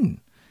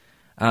screen.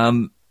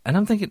 And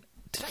I'm thinking,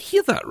 did I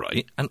hear that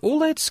right? An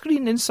OLED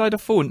screen inside a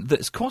phone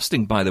that's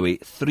costing, by the way,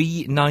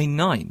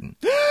 $399.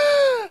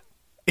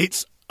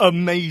 It's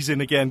amazing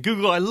again.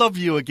 Google, I love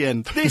you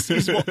again. This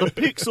is what the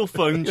Pixel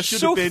phone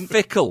should have been.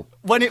 Fickle.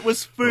 When it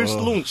was first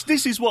launched,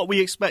 this is what we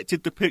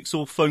expected the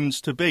Pixel phones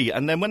to be.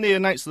 And then when they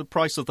announced the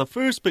price of the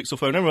first Pixel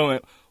phone, everyone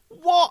went,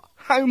 what?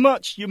 How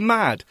much? You're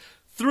mad.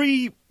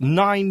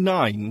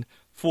 $399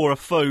 for a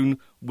phone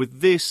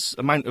with this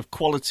amount of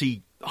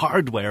quality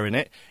hardware in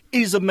it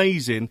is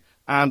amazing.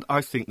 And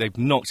I think they've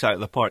knocked out of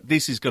the park.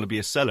 This is going to be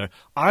a seller.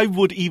 I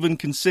would even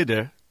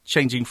consider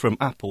changing from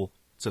Apple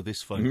to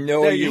this phone.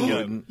 No, there you go.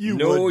 wouldn't. You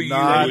no, would you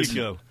not. wouldn't.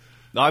 There you go.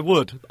 I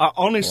would.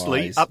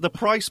 Honestly, Wise. at the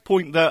price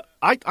point that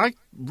I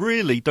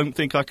really don't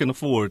think I can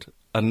afford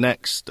a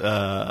next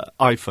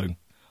iPhone.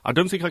 I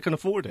don't think I can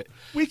afford it.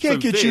 We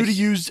can't get you to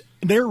use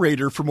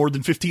Narrator for more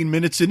than 15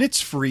 minutes, and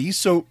it's free,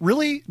 so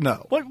really,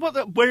 no.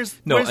 Where's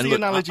and the look,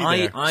 analogy I,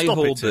 there? I Stop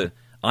hold it, Tim. the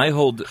I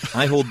hold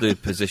the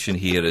position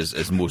here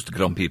as most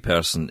grumpy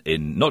person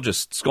in not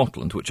just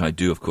Scotland, which I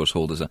do, of course,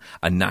 hold as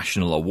a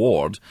national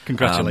award.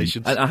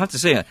 Congratulations. And I have to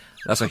say,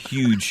 that's a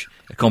huge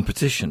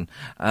competition.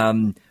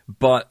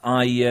 But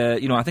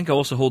I think I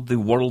also hold the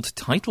world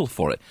title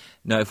for it.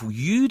 Now, if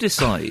you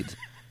decide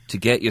to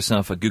get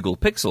yourself a Google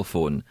Pixel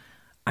phone,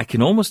 I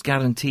can almost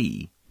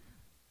guarantee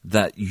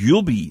that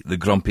you'll be the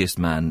grumpiest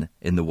man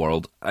in the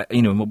world.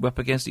 And we'll be up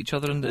against each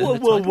other in the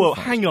Whoa.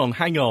 Hang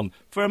on.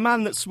 For a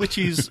man that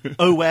switches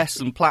OS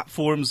and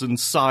platforms and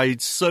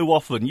sides so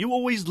often, you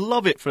always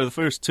love it for the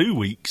first 2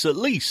 weeks at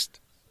least.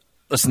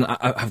 Listen,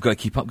 I've got to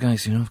keep up,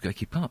 guys. I've got to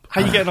keep up.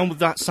 How are you getting on with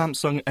that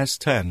Samsung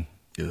S10?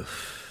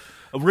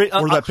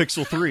 Or that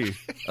Pixel 3.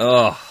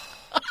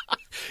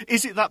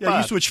 Is it that Yeah, bad?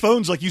 you switch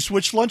phones like you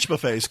switch lunch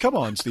buffets. Come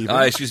on, Stephen.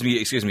 Excuse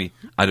me.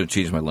 I don't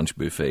change my lunch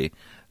buffet.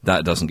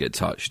 That doesn't get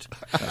touched.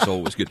 That's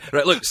always good.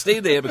 Right, look,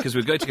 stay there because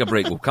we've got to take a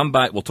break. We'll come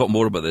back. We'll talk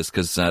more about this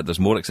because there's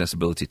more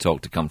accessibility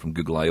talk to come from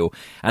Google I.O.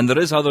 And there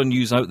is other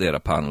news out there,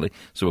 apparently.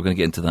 So we're going to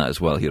get into that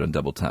as well here on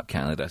Double Tap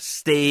Canada.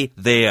 Stay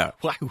there.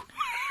 Wow.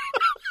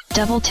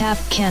 Double Tap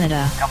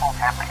Canada.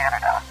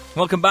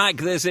 Welcome back.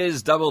 This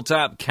is Double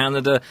Tap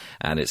Canada,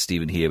 and it's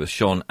Stephen here with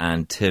Sean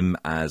and Tim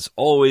as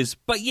always.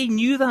 But you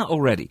knew that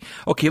already.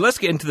 Okay, let's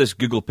get into this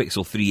Google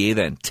Pixel 3a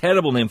then.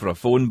 Terrible name for a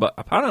phone, but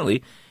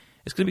apparently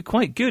it's going to be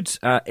quite good.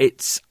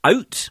 It's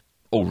out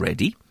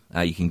already.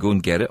 You can go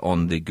and get it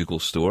on the Google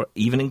Store,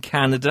 even in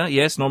Canada.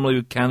 Yes, normally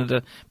with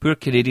Canada, poor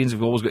Canadians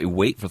have always got to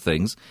wait for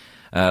things.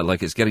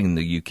 Like it's getting in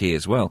the UK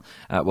as well.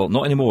 Well,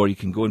 not anymore. You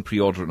can go and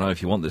pre-order it now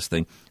if you want this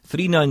thing.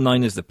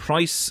 $399 is the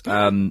price.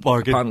 Bargain.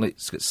 Apparently,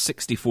 it's got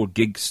 64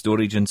 gig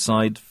storage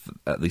inside,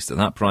 at least at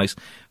that price.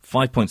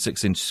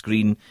 5.6-inch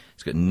screen.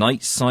 It's got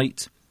night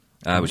sight,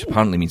 which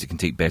apparently means it can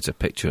take better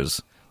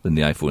pictures than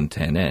the iPhone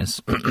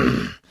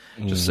XS.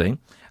 Just saying.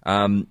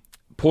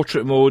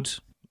 Portrait mode,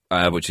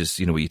 which is,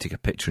 where you take a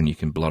picture and you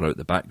can blur out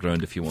the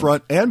background if you want.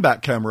 Front and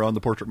back camera on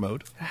the portrait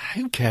mode.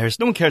 Who cares?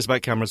 No one cares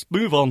about cameras.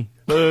 Move on.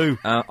 Boo.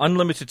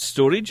 Unlimited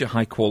storage,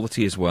 high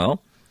quality as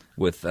well,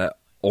 with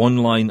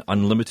online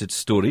unlimited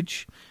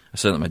storage. I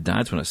sound like my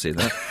dad when I say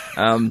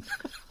that.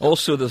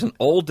 Also, there's an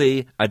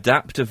all-day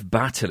adaptive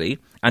battery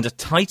and a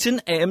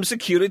Titan M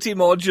security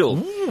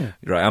module.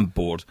 Right, I'm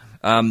bored.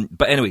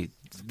 But anyway,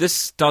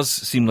 this does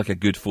seem like a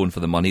good phone for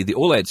the money. The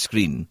OLED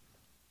screen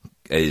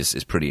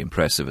is pretty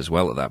impressive as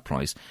well at that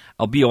price.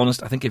 I'll be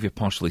honest, I think if you're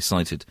partially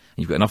sighted and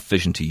you've got enough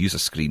vision to use a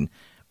screen,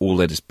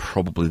 OLED is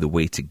probably the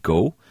way to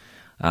go.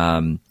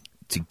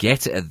 To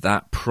get it at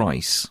that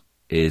price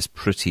is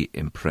pretty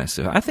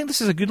impressive. I think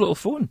this is a good little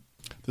phone.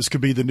 This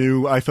could be the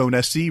new iPhone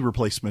SE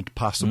replacement,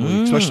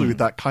 possibly, especially with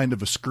that kind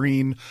of a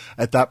screen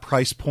at that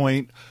price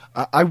point.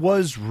 I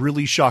was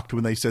really shocked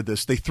when they said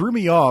this. They threw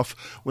me off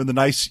when the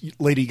nice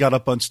lady got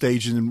up on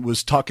stage and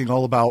was talking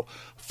all about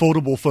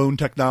foldable phone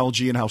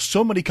technology and how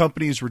so many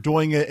companies were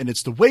doing it, and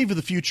it's the wave of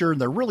the future, and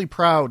they're really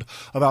proud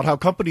about how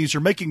companies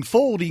are making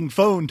folding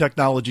phone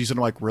technologies. And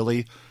I'm like,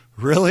 really?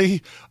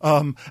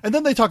 And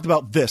then they talked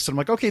about this, and I'm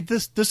like, okay,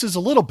 this is a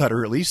little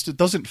better, at least. It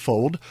doesn't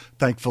fold,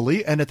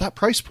 thankfully. And at that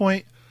price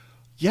point,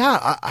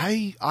 yeah,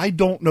 I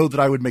don't know that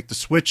I would make the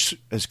switch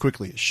as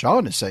quickly as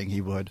Sean is saying he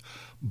would.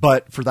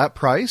 But for that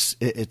price,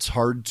 it's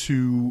hard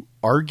to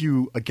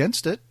argue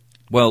against it.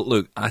 Well,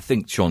 look, I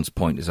think Sean's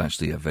point is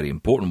actually a very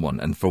important one.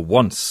 And for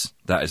once,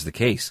 that is the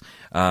case.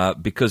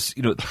 Because,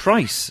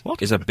 price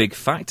is a big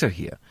factor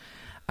here.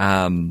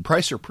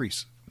 Price or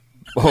priest?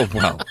 Oh,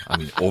 well, I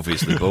mean,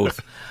 obviously both.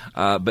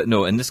 But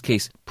no, in this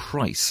case,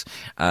 price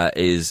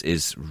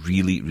is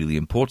really, really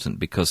important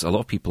because a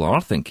lot of people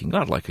are thinking,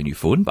 I'd like a new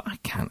phone, but I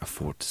can't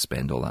afford to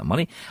spend all that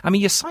money. I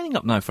mean, you're signing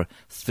up now for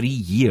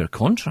 3-year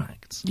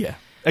contracts. Yeah,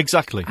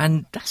 exactly.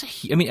 And that's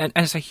and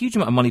it's a huge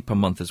amount of money per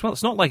month as well.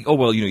 It's not like,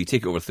 you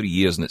take it over 3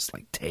 years and it's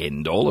like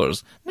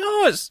 $10.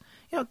 No, it's,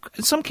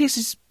 in some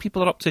cases,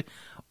 people are up to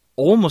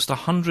almost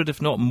 $100,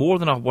 if not more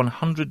than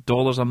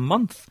 $100 a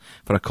month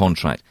for a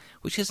contract,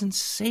 which is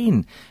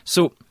insane.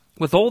 So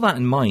with all that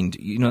in mind,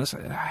 that's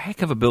a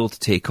heck of a bill to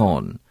take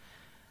on.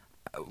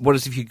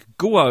 Whereas if you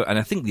go out, and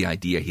I think the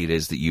idea here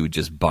is that you would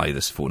just buy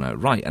this phone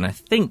outright, and I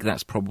think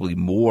that's probably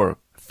more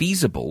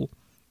feasible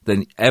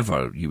than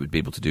ever you would be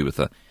able to do with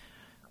an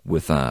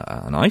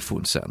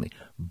iPhone, certainly.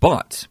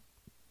 But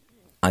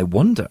I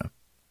wonder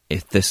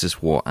if this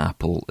is what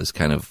Apple is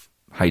kind of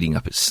hiding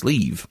up its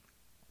sleeve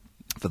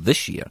for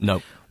this year.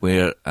 No.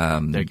 Where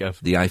there you go.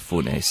 The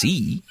iPhone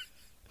SE...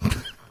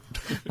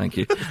 Thank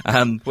you.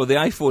 Well, the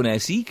iPhone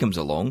SE comes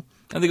along,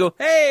 and they go,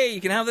 hey,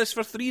 you can have this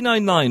for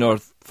 $399 or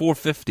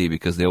 $450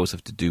 because they always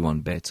have to do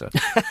one better.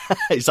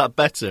 Is that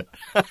better?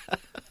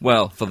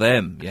 Well, for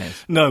them,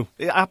 yes. No,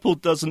 Apple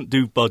doesn't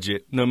do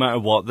budget, no matter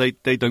what. They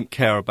don't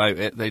care about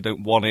it. They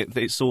don't want it.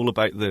 It's all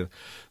about the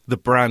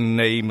brand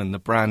name and the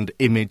brand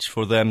image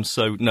for them.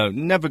 So, no,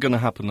 never going to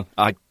happen,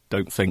 I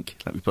don't think.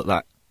 Let me put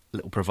that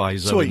little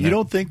proviso. So wait, you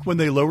don't think when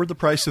they lowered the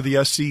price of the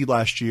SE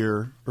last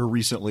year or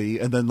recently,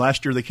 and then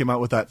last year they came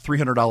out with that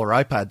 $300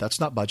 iPad,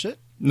 that's not budget?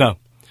 No,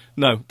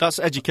 that's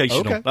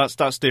educational. Okay.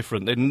 That's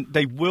different. And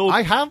they will.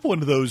 I have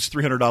one of those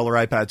 $300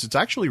 iPads. It's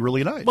actually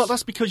really nice. Well,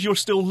 that's because you're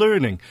still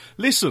learning.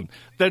 Listen,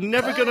 they're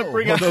never going to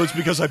bring out. No, it's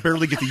because I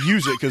barely get to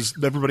use it because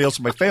everybody else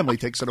in my family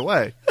takes it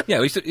away.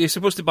 Yeah, you're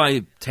supposed to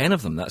buy 10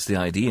 of them. That's the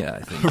idea,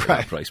 I think, at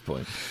that price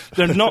point.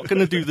 They're not going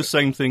to do the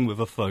same thing with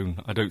a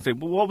phone, I don't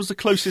think. Well, what was the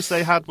closest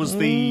they had was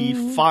the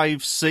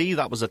 5C.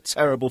 That was a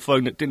terrible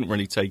phone that didn't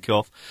really take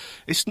off.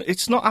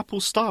 It's not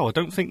Apple's style. I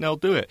don't think they'll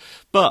do it.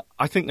 But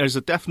I think there's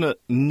a definite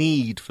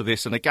need for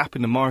this and a gap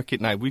in the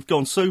market now. We've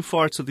gone so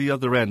far to the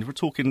other end. We're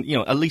talking,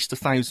 at least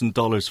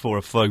 $1,000 for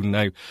a phone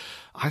now.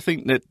 I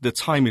think that the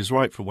time is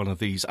right for one of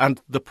these,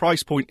 and the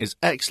price point is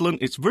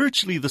excellent. It's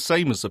virtually the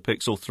same as the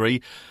Pixel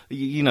 3.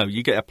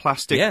 You get a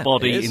plastic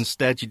body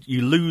instead.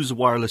 You lose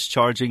wireless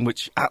charging,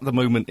 which at the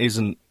moment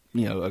isn't,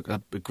 a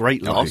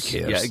great loss. Who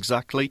cares? Yeah,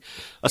 exactly.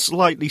 A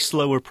slightly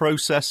slower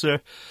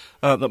processor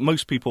that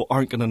most people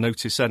aren't going to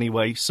notice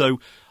anyway. So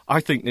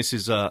I think this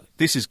has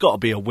got to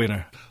be a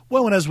winner.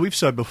 Well, and as we've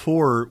said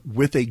before,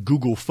 with a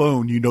Google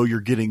phone,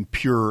 you're getting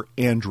pure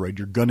Android.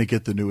 You're going to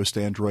get the newest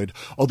Android.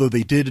 Although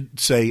they did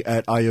say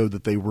at I.O.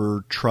 that they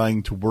were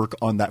trying to work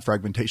on that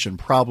fragmentation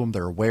problem.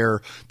 They're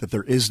aware that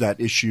there is that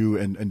issue,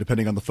 and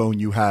depending on the phone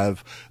you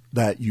have,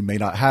 that you may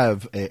not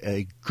have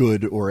a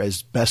good or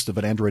as best of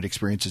an Android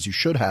experience as you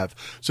should have.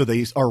 So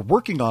they are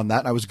working on that,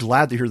 and I was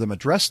glad to hear them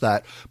address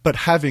that. But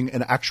having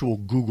an actual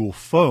Google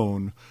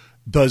phone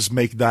does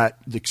make that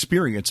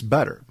experience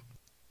better.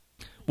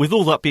 With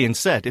all that being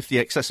said, if the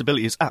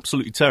accessibility is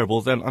absolutely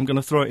terrible, then I'm going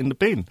to throw it in the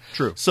bin.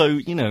 True. So,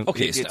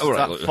 okay, it's all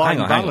right, that fine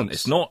hang balance. on.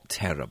 It's not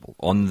terrible.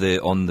 On the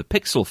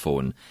Pixel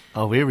phone...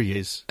 Oh, here he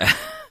is.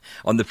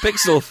 On the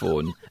Pixel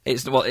phone,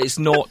 it's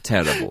not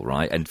terrible,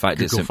 right? In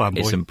fact,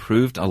 it's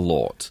improved a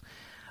lot.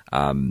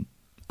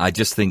 I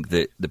just think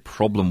that the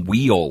problem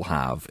we all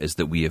have is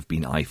that we have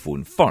been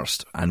iPhone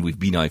first, and we've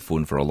been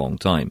iPhone for a long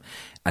time.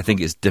 I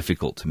think it's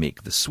difficult to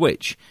make the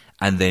switch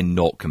and then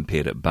not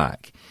compare it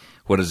back.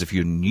 Whereas if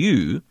you're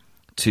new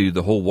to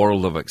the whole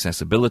world of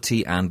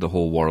accessibility and the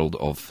whole world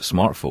of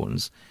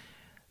smartphones,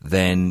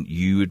 then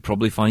you would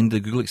probably find the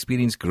Google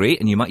experience great,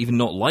 and you might even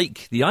not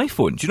like the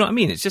iPhone. Do you know what I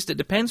mean? It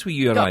depends where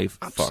you arrive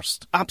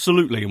first.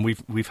 Absolutely, and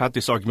we've had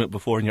this argument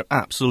before, and you're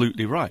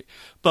absolutely right.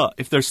 But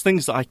if there's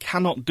things that I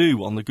cannot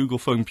do on the Google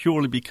phone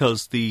purely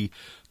because the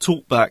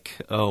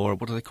TalkBack, or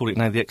what do they call it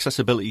now, the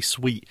accessibility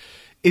suite,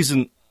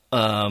 isn't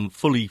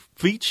fully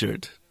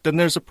featured, then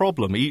there's a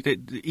problem.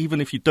 Even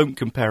if you don't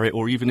compare it,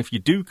 or even if you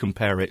do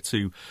compare it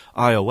to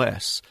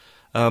iOS,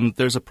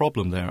 there's a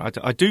problem there.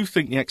 I do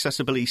think the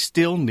accessibility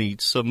still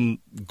needs some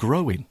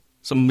growing,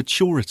 some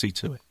maturity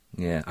to it.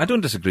 Yeah, I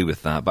don't disagree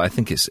with that, but I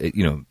think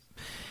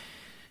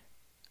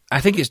I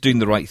think it's doing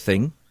the right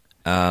thing.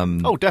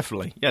 Oh,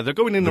 definitely. Yeah, they're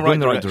going in the They're right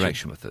going direction. the right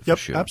direction with it, Yep,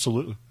 for sure.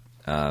 absolutely.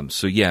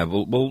 So yeah,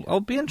 well,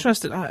 I'll be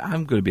interested.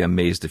 I'm going to be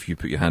amazed if you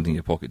put your hand in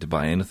your pocket to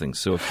buy anything.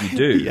 So if you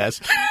do,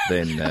 Yes.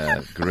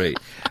 then great.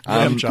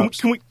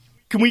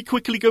 Can we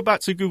quickly go back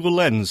to Google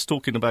Lens,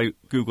 talking about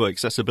Google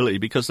accessibility,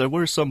 because there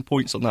were some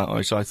points on that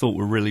which I thought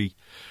were really,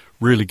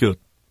 really good.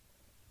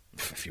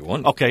 If you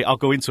want. Okay, I'll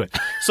go into it.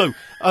 So,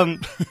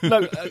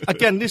 no,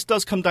 again, this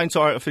does come down to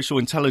artificial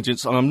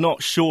intelligence, and I'm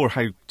not sure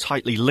how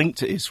tightly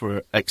linked it is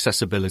for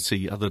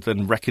accessibility, other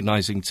than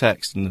recognizing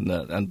text and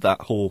that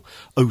whole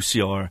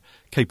OCR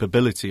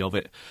capability of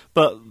it.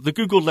 But the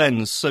Google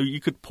Lens, so you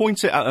could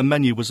point it at a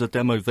menu, was a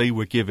demo they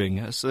were giving,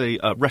 as a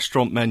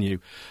restaurant menu,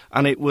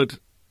 and it would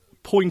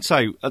point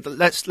out,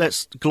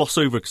 let's gloss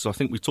over, because I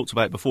think we've talked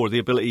about it before, the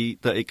ability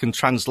that it can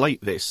translate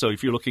this. So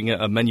if you're looking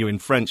at a menu in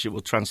French, it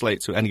will translate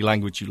it to any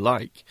language you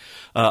like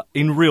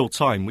in real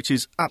time, which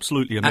is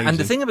absolutely amazing. And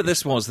the thing about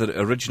this was that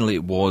originally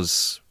it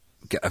was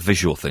a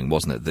visual thing,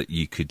 wasn't it? That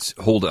you could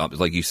hold it up,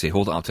 like you say,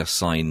 hold it up to a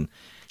sign.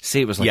 Say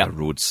it was like a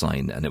road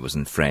sign, and it was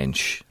in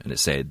French, and it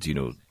said,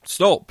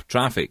 stop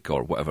traffic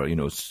or whatever,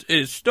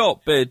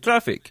 stop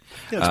traffic.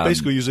 Yeah, it's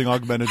basically using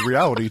augmented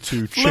reality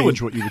to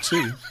change what you would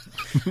see.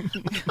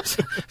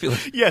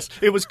 Yes,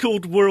 it was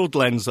called World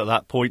Lens at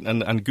that point,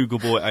 and Google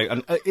bought it out.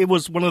 And it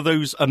was one of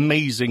those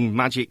amazing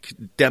magic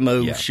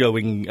demo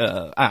showing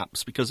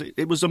apps, because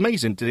it was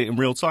amazing. Did it in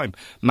real time,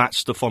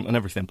 matched the font and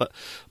everything. But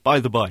by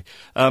the by,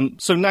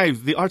 so now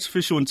the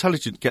artificial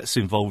intelligence gets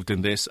involved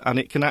in this, and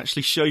it can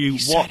actually show you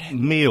what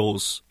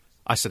meals.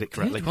 I said it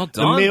correctly. Well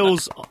done. The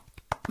meals.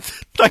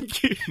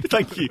 Thank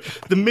you.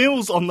 The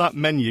meals on that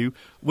menu,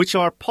 which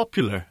are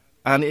popular,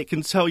 and it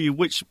can tell you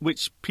which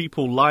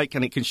people like,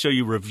 and it can show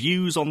you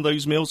reviews on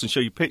those meals and show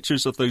you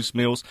pictures of those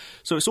meals.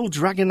 So it's all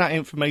dragging that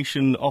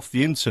information off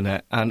the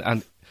internet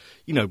and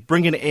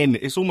bringing it in.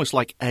 It's almost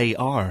like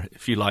AR,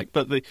 if you like,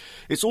 but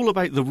it's all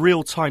about the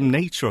real-time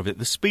nature of it,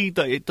 the speed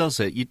that it does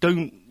it. You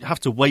don't have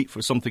to wait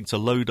for something to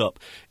load up.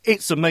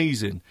 It's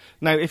amazing.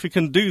 Now, if it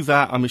can do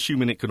that, I'm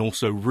assuming it can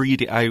also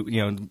read it out,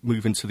 and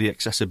move into the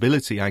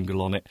accessibility angle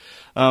on it.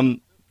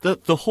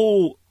 The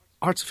whole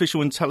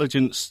artificial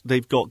intelligence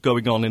they've got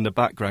going on in the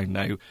background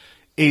now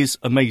is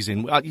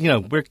amazing.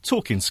 We're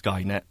talking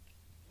Skynet.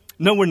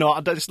 No, we're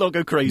not. Let's not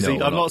go crazy.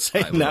 No, I'm not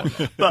saying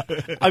that.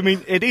 But, I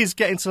mean, it is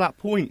getting to that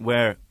point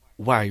where,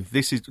 wow,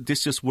 this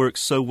just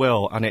works so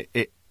well, and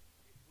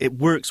it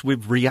works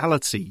with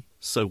reality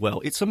so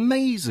well. It's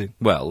amazing.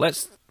 Well,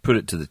 let's put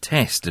it to the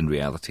test in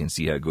reality and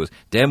see how it goes.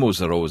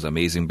 Demos are always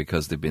amazing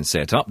because they've been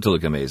set up to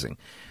look amazing.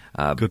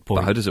 Good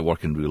point. But how does it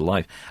work in real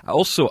life?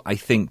 Also, I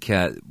think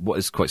what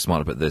is quite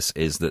smart about this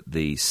is that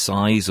the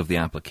size of the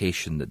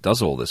application that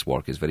does all this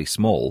work is very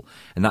small,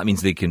 and that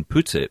means they can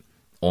put it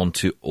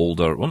onto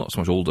older, well, not so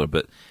much older,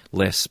 but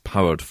less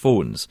powered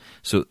phones.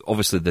 So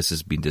obviously this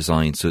has been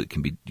designed so it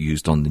can be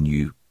used on the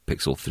new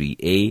Pixel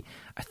 3a.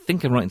 I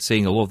think I'm right in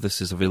saying a lot of this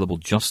is available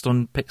just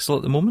on Pixel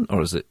at the moment,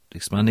 or is it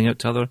expanding out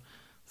to other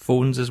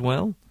phones as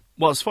well?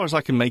 Well, as far as I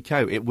can make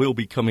out, it will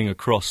be coming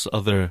across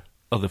other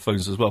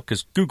phones as well,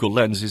 because Google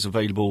Lens is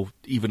available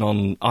even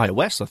on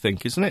iOS, I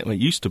think, isn't it? Well,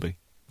 it used to be.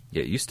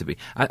 Yeah, it used to be.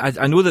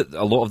 I know that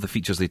a lot of the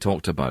features they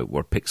talked about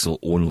were Pixel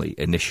only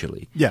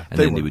initially. Yeah, and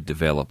then they would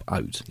develop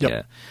out.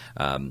 Yep.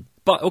 Yeah.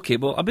 But okay,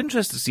 well, I'm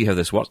interested to see how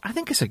this works. I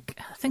think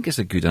it's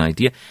a good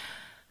idea.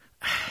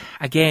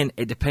 Again,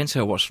 it depends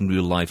how it works in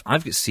real life.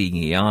 I've got Seeing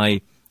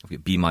AI. I've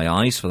got Be My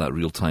Eyes for that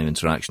real-time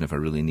interaction if I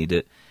really need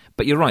it.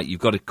 But you're right. You've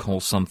got to call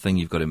something.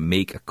 You've got to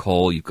make a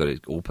call. You've got to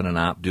open an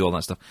app. Do all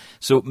that stuff.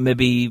 So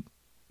maybe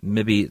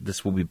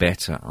this will be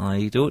better.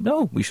 I don't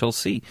know. We shall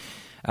see.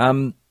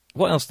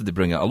 What else did they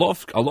bring out? A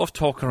lot of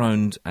talk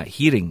around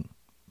hearing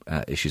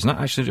issues. And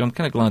actually, I'm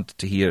kind of glad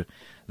to hear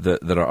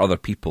that there are other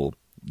people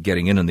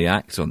getting in on the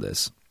act on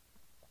this.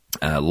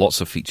 Lots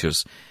of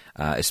features,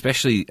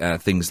 especially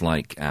things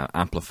like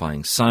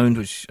amplifying sound,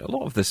 which a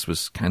lot of this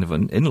was kind of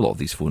in a lot of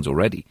these phones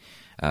already,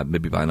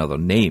 maybe by another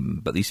name,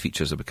 but these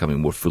features are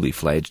becoming more fully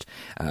fledged.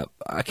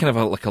 Kind of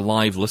like a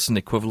live listen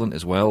equivalent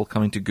as well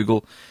coming to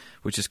Google,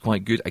 which is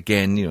quite good.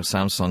 Again,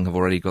 Samsung have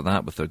already got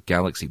that with their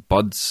Galaxy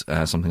Buds,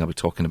 something I'll be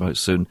talking about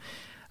soon.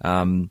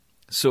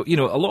 So,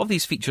 a lot of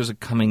these features are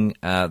coming.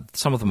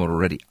 Some of them are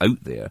already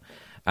out there.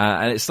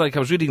 And it's like I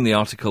was reading the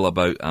article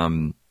about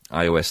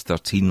iOS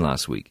 13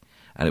 last week,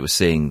 and it was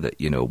saying that,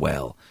 they're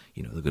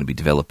going to be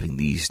developing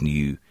these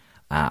new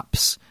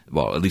apps,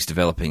 well, at least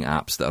developing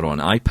apps that are on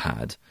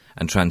iPad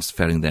and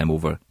transferring them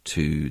over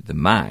to the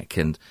Mac.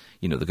 And,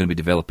 they're going to be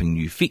developing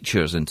new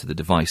features into the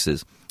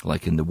devices,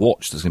 like in the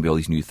watch, there's going to be all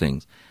these new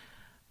things.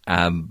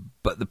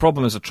 But the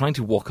problem is they're trying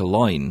to walk a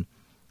line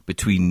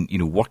between,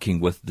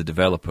 working with the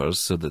developers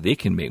so that they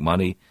can make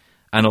money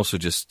and also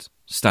just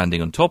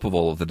standing on top of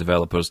all of the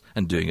developers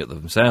and doing it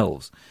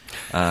themselves.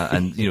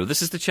 And,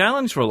 this is the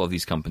challenge for a lot of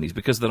these companies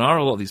because there are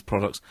a lot of these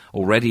products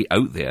already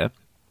out there.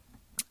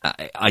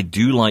 I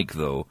do like,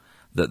 though,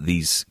 that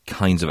these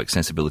kinds of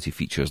accessibility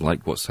features,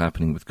 like what's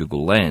happening with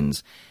Google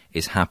Lens,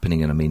 is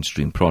happening in a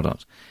mainstream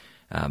product.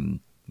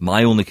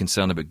 My only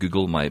concern about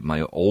Google,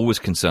 my always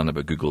concern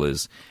about Google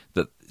is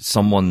that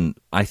someone,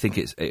 I think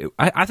this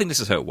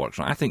is how it works,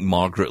 right? I think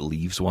Margaret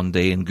leaves one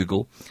day in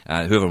Google,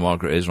 whoever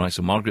Margaret is, right?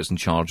 So Margaret's in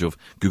charge of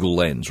Google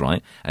Lens,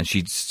 right? And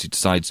she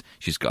decides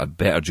she's got a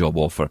better job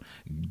offer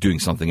doing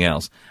something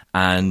else.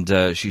 And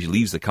she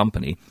leaves the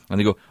company, and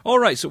they go, all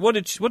right, so what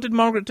did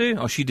Margaret do?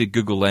 Oh, she did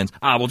Google Lens.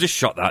 We'll just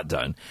shut that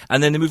down.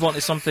 And then they move on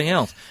to something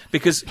else.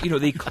 Because,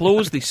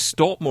 they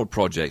stop more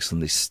projects than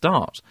they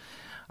start.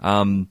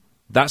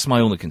 That's my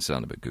only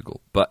concern about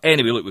Google. But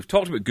anyway, look, we've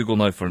talked about Google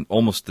now for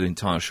almost the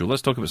entire show.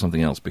 Let's talk about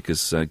something else,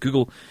 because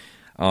Google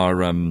are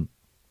not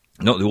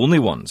the only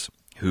ones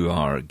who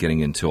are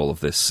getting into all of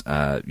this,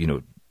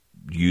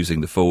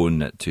 using the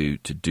phone to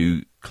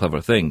do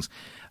clever things,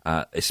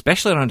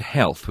 especially around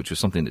health, which was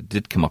something that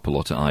did come up a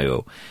lot at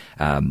I.O.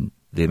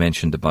 They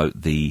mentioned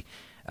about the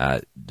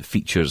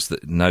features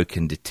that now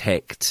can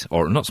detect,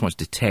 or not so much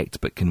detect,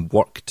 but can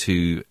work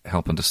to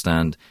help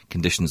understand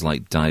conditions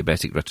like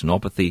diabetic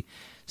retinopathy,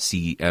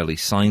 see early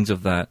signs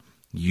of that,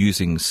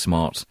 using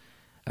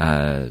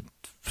smartphones,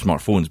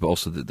 but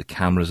also the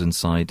cameras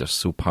inside are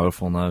so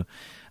powerful now.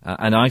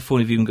 And iPhone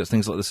have even got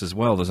things like this as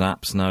well. There's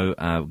apps now.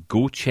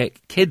 Go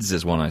Check Kids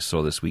is one I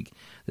saw this week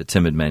that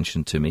Tim had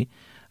mentioned to me.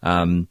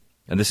 And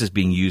this is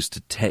being used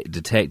to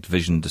detect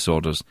vision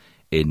disorders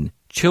in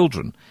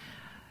children.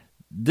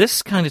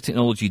 This kind of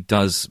technology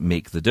does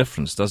make the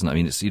difference, doesn't it? I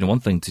mean, it's one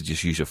thing to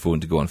just use your phone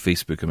to go on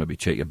Facebook and maybe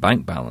check your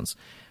bank balance.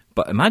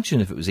 But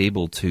imagine if it was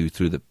able to,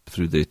 through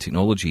the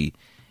technology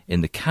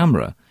in the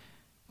camera,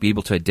 be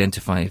able to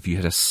identify if you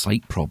had a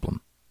sight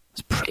problem.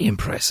 It's pretty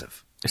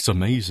impressive. It's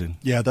amazing.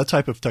 Yeah, that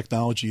type of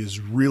technology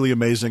is really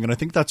amazing. And I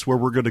think that's where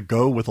we're going to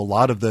go with a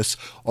lot of this.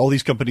 All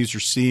these companies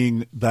are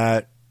seeing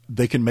that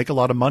they can make a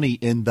lot of money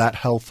in that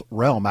health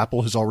realm.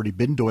 Apple has already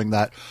been doing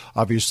that,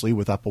 obviously,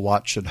 with Apple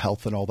Watch and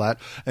health and all that.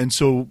 And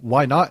so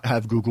why not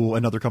have Google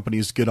and other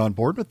companies get on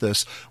board with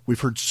this? We've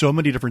heard so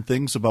many different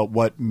things about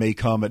what may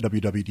come at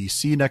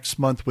WWDC next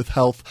month with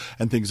health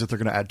and things that they're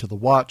going to add to the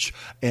watch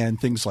and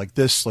things like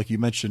this, like you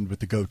mentioned with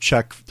the Go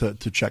Check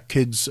to check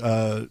kids'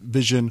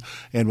 vision,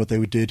 and what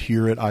they did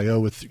here at I.O.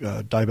 with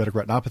diabetic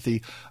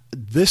retinopathy.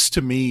 This,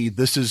 to me,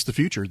 this is the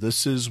future.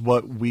 This is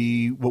what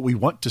we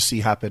want to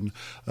see happen,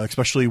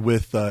 especially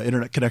with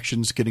internet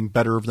connections getting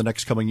better over the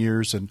next coming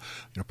years, and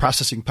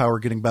processing power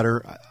getting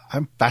better.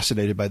 I'm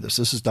fascinated by this.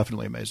 This is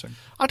definitely amazing.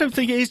 I don't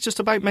think it is just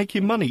about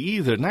making money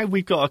either. Now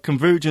we've got a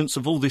convergence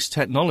of all this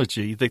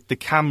technology, the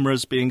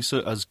cameras being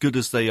as good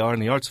as they are,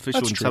 and the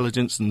artificial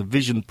intelligence and the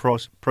vision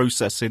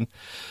processing.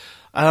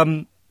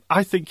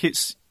 I think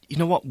it's,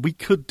 we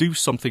could do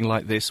something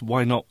like this.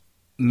 Why not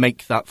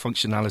make that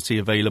functionality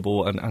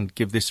available and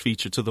give this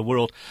feature to the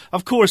world?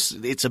 Of course,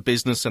 it's a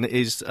business, and it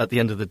is, at the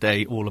end of the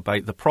day, all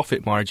about the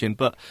profit margin.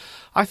 But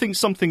I think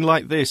something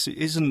like this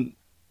isn't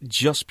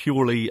just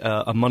purely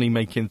a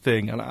money-making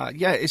thing. And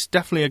it's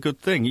definitely a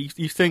good thing.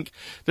 You think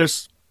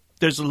there's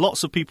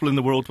lots of people in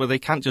the world where they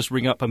can't just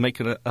ring up and make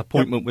an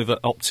appointment with an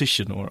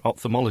optician or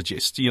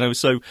ophthalmologist.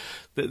 So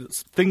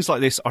things like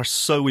this are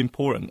so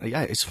important.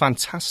 Yeah, it's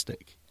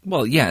fantastic.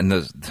 Well, yeah, and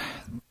there's,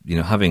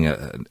 having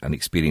an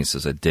experience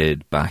as I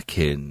did back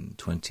in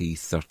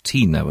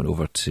 2013, I went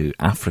over to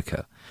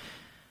Africa,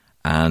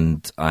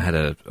 and I had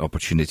an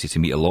opportunity to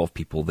meet a lot of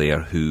people there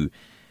who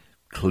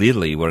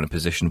clearly were in a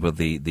position where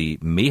they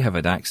may have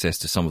had access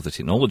to some of the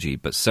technology,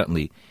 but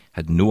certainly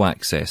had no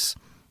access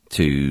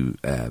to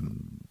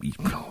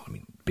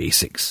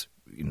basics,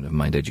 never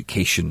mind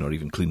education or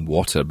even clean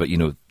water, but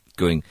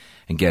going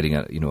and getting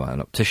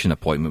an optician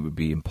appointment would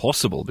be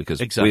impossible, because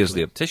where's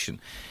the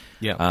optician?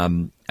 Yeah.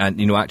 And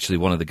actually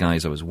one of the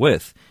guys I was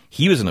with,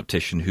 he was an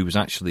optician who was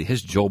actually,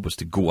 his job was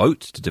to go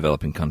out to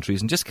developing countries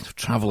and just kind of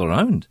travel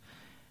around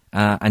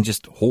and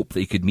just hope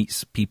that he could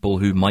meet people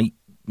who might,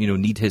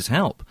 need his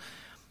help,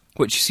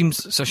 which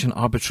seems such an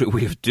arbitrary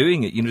way of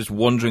doing it. Just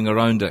wandering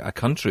around a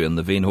country in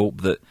the vain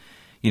hope that,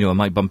 I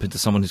might bump into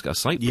someone who's got a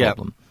sight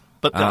problem.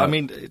 But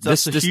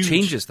this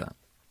changes that.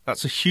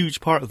 That's a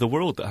huge part of the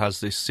world that has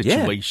this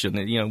situation.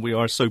 Yeah. We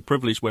are so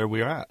privileged where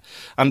we're at.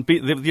 And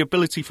the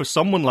ability for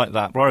someone like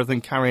that, rather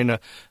than carrying a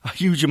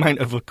huge amount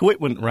of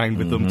equipment around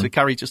with them, to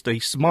carry just a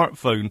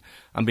smartphone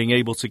and being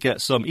able to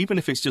get some, even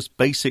if it's just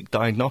basic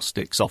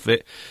diagnostics of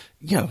it,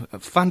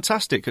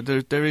 fantastic.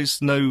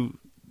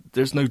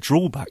 There's no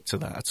drawback to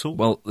that at all.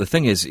 Well, the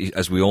thing is,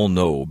 as we all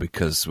know,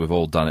 because we've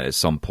all done it at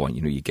some point,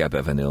 you get a bit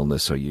of an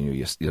illness, or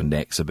your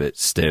neck's a bit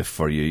stiff,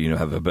 or you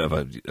have a bit of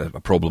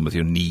a problem with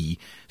your knee,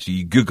 so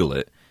you Google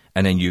it,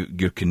 and then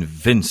you're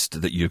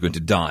convinced that you're going to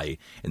die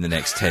in the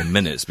next 10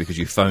 minutes because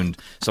you found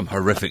some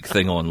horrific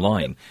thing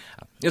online.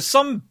 There's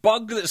some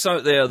bug that's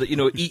out there that,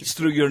 eats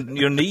through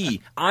your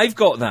knee. I've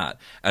got that,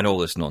 and all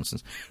this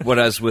nonsense.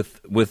 Whereas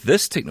with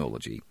this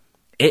technology,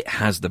 it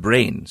has the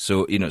brain.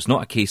 So, it's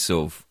not a case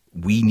of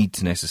we need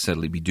to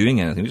necessarily be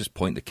doing anything. We just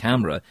point the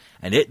camera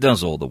and it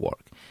does all the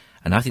work.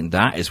 And I think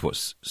that is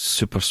what's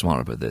super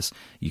smart about this.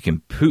 You can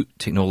put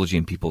technology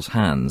in people's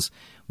hands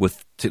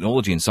with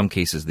technology in some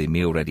cases they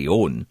may already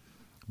own,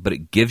 but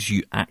it gives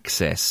you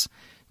access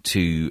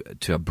to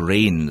a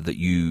brain that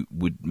you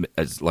would,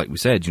 as like we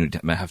said,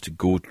 might have to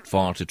go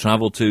far to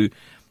travel to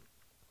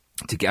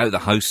get out of the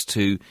house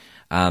to.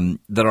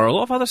 There are a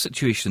lot of other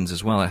situations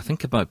as well. I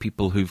think about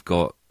people who've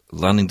got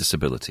learning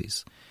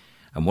disabilities.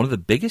 And one of the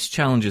biggest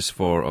challenges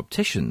for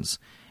opticians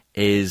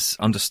is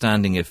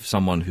understanding if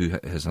someone who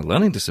has a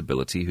learning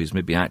disability who's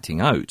maybe acting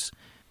out.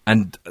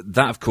 And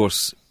that, of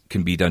course,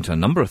 can be down to a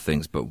number of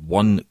things, but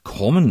one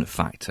common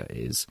factor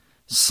is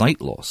sight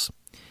loss.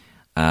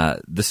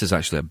 This is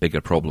actually a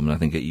bigger problem, and I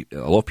think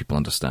a lot of people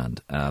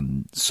understand.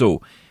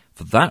 So,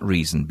 for that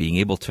reason, being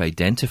able to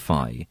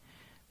identify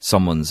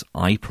someone's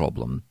eye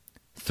problem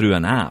through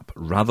an app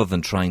rather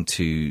than trying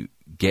to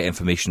get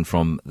information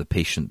from the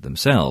patient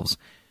themselves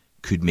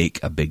could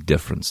make a big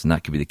difference. And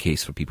that could be the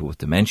case for people with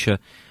dementia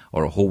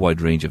or a whole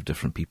wide range of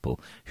different people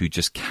who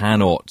just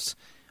cannot,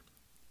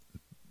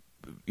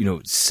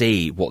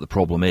 say what the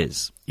problem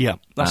is. Yeah,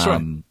 that's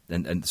right.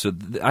 And so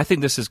I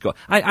think this has got...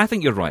 I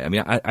think you're right. I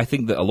mean, I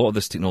think that a lot of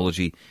this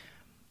technology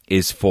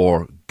is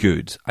for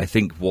good. I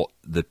think what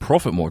the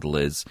profit model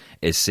is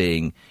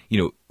saying,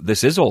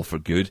 this is all for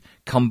good.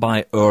 Come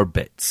buy our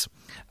bits.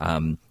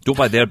 Don't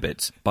buy their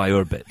bits, buy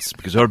our bits,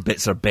 because our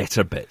bits are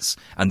better bits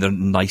and they're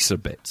nicer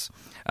bits.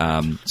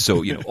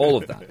 So all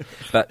of that.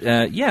 But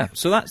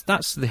so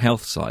that's the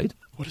health side.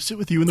 What is it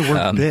with you and the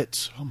word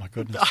bits? Oh my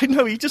goodness! I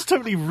know, he just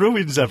totally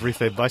ruins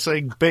everything by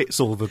saying bits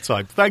all the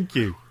time. Thank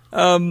you.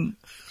 I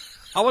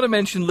want to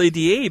mention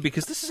Lady A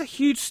because this is a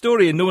huge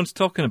story and no one's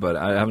talking about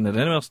it. I haven't had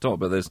anyone else talk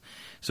about this,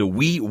 so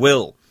we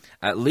will.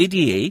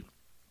 Lady A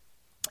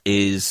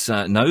is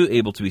now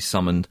able to be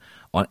summoned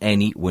on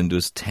any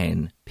Windows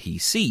 10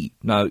 PC.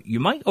 Now, you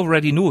might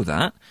already know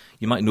that.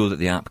 You might know that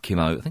the app came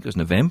out, I think it was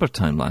November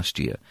time last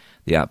year.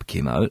 The app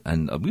came out,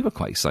 and we were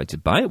quite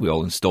excited by it. We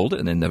all installed it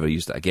and then never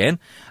used it again.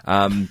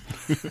 I'm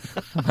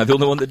the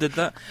only one that did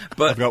that.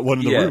 But I've got one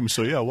in the room,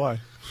 so yeah,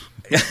 why?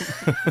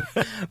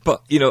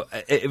 But,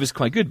 it was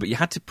quite good. But you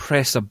had to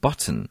press a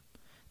button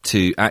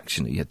to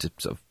action it. You had to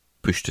sort of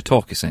push to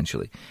talk,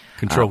 essentially.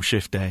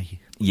 Control-Shift-A.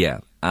 Yeah,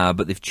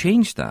 but they've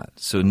changed that.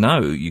 So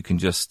now you can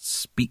just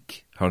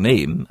speak her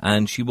name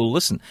and she will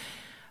listen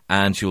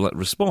and she will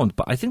respond.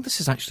 But I think this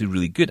is actually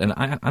really good. And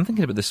I'm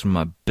thinking about this from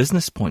a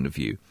business point of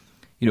view.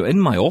 In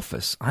my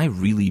office, I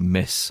really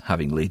miss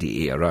having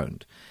Lady A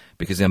around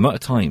because the amount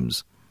of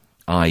times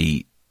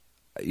I'm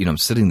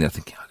sitting there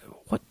thinking,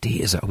 what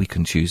day is it a week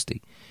on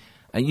Tuesday?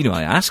 And,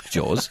 I ask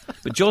Jaws,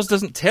 but Jaws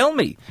doesn't tell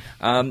me.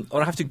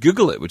 Or I have to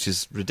Google it, which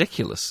is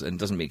ridiculous and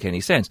doesn't make any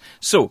sense.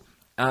 So,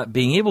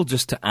 being able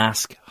just to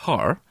ask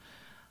her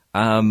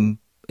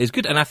is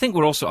good. And I think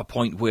we're also at a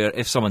point where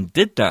if someone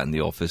did that in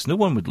the office, no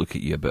one would look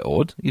at you a bit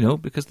odd,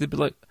 because they'd be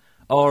like,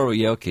 oh,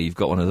 yeah, okay, you've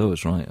got one of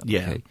those, right? Okay.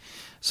 Yeah.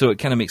 So it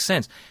kind of makes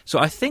sense. So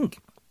I think,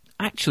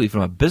 actually,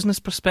 from a business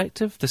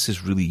perspective, this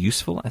is really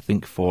useful, I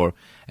think, for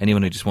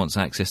anyone who just wants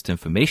access to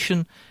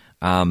information,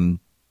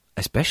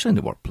 especially in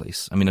the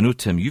workplace. I mean, I know,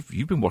 Tim,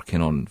 you've been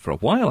working on for a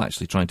while,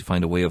 actually, trying to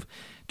find a way of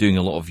doing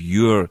a lot of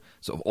your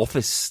sort of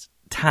office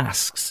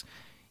tasks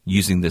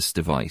using this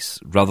device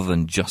rather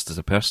than just as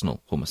a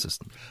personal home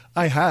assistant.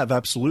 I have,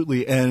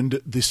 absolutely.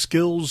 And the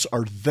skills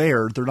are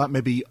there. They're not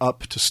maybe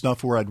up to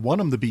snuff where I'd want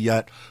them to be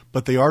yet,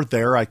 but they are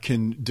there. I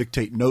can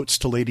dictate notes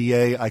to Lady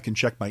A. I can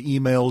check my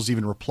emails,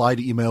 even reply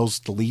to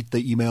emails, delete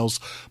the emails,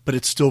 but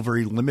it's still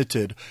very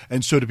limited.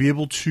 And so to be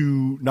able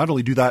to not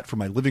only do that from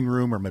my living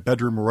room or my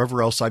bedroom or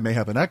wherever else I may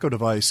have an Echo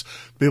device,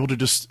 be able to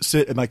just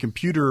sit at my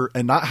computer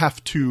and not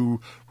have to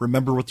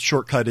remember what the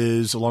shortcut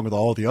is along with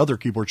all the other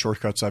keyboard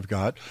shortcuts I've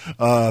got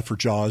for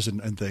JAWS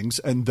and things,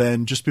 and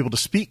then just be able to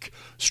speak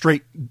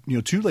straight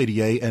to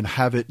Lady A and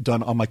have it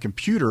done on my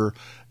computer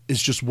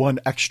is just one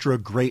extra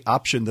great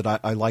option that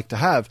I like to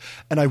have.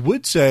 And I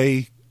would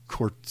say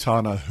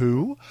Cortana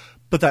who?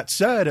 But that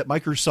said, at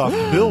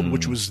Microsoft Build,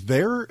 which was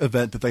their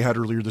event that they had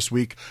earlier this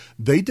week,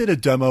 they did a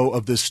demo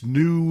of this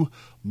new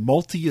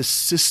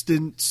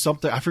multi-assistant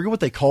something. I forget what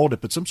they called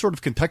it, but some sort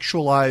of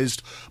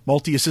contextualized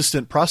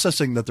multi-assistant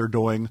processing that they're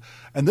doing.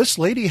 And this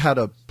lady had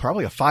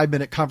probably a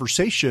 5-minute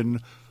conversation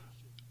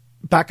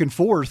back and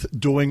forth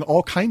doing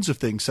all kinds of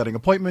things, setting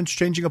appointments,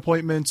 changing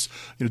appointments,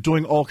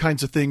 doing all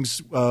kinds of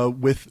things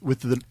with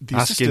the asking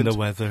assistant. the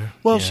weather.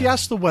 Well, yeah. She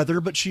asked the weather,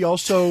 but she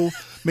also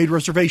made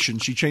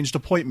reservations. She changed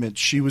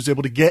appointments. She was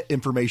able to get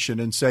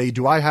information and say,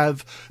 do I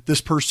have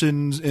this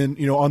person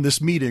on this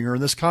meeting or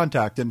in this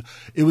contact? And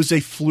it was a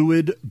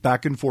fluid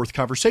back and forth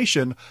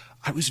conversation.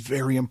 I was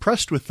very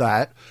impressed with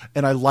that,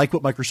 and I like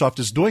what Microsoft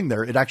is doing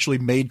there. It actually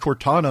made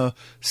Cortana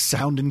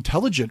sound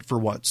intelligent for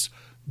once.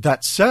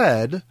 That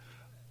said,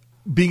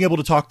 being able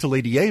to talk to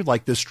Lady A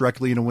like this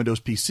directly in a Windows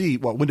PC,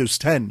 Windows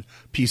 10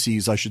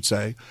 PCs, I should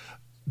say,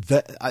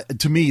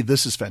 to me,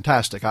 this is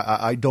fantastic.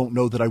 I don't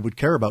know that I would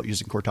care about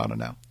using Cortana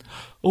now.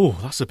 Oh,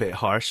 that's a bit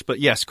harsh. But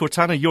yes,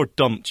 Cortana, you're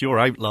dumped. You're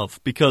out, love,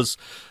 because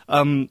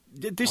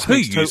this Who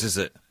uses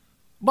it?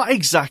 But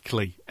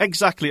exactly.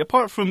 Exactly.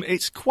 Apart from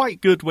it's quite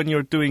good when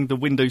you're doing the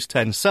Windows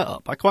 10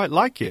 setup. I quite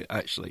like it,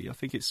 actually. I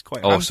think it's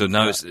quite. Oh, so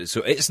now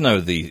it's now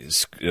the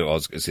I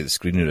was going to say the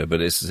screen reader,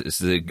 but it's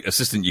the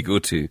assistant you go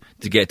to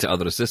get to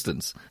other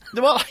assistants.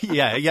 Well,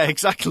 yeah,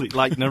 exactly.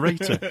 Like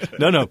narrator.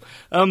 No.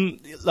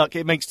 Look,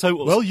 it makes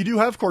total. Well, you do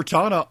have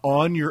Cortana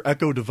on your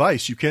Echo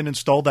device. You can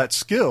install that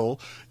skill.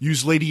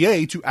 Use Lady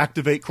A to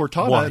activate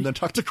Cortana and then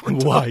talk to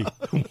Cortana. Why?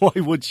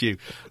 Why would you?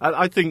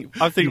 I think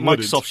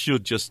Microsoft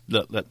should just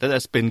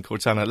let's bin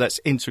Cortana. Let's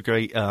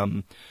integrate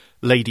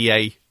Lady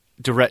A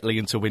directly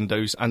into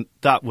Windows, and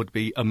that would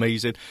be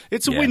amazing.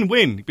 It's a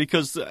win-win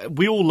because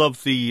we all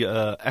love the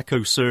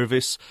Echo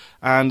service,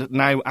 and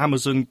now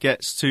Amazon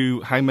gets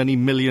to how many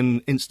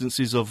million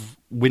instances of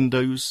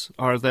Windows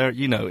are there?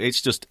 You know,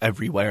 it's just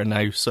everywhere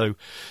now. So,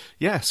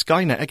 yeah,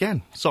 Skynet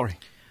again. Sorry.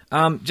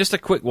 Just a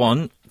quick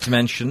one to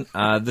mention.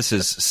 This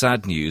is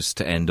sad news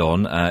to end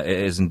on. It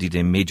is indeed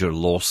a major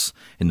loss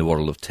in the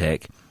world of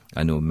tech.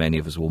 I know many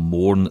of us will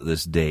mourn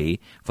this day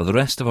for the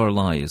rest of our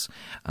lives.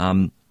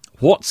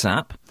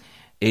 WhatsApp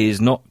is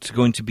not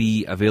going to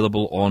be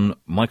available on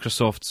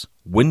Microsoft's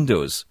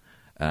Windows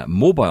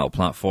mobile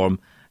platform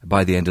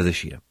by the end of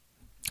this year.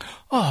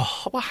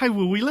 Oh, well, how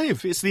will we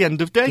live? It's the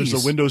end of days.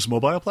 There's a Windows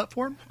mobile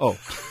platform? Oh.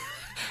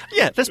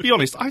 Yeah, let's be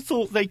honest. I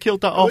thought they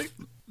killed that off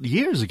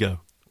years ago.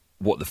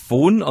 What, the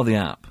phone or the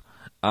app?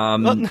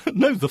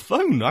 No, the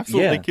phone. I thought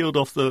they killed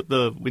off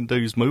the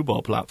Windows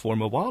mobile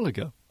platform a while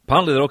ago.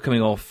 Apparently they're all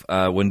coming off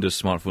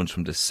Windows smartphones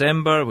from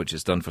December, which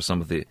is done for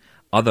some of the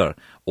other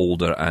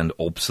older and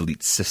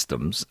obsolete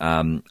systems.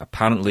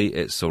 Apparently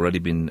it's already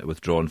been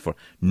withdrawn for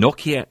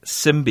Nokia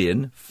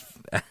Symbian.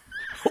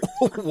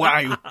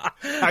 Wow.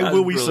 How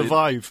will we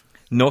survive?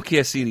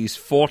 Nokia Series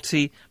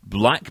 40,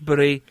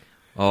 BlackBerry.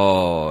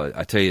 Oh,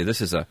 I tell you,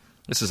 this is a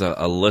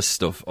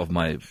list of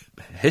my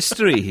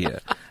history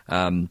here.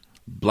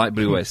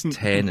 BlackBerry OS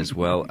 10 as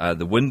well.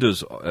 The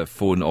Windows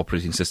Phone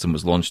operating system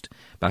was launched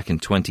back in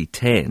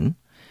 2010,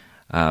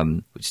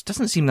 which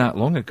doesn't seem that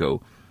long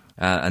ago,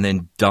 and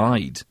then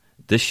died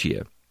this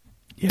year.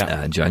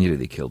 Yeah, in January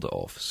they killed it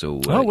off.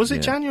 So, was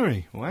it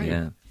January? Wow.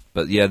 Yeah,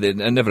 but they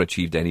never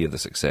achieved any of the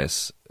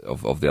success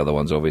of the other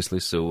ones, obviously.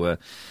 So.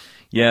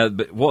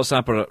 But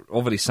WhatsApp are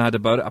already sad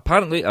about it.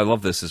 Apparently, I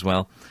love this as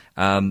well.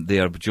 They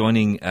are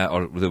joining,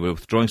 or they were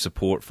withdrawing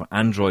support for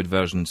Android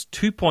versions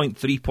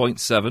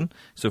 2.3.7.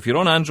 So if you're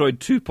on Android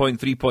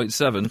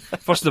 2.3.7,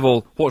 first of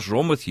all, what's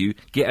wrong with you?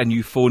 Get a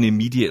new phone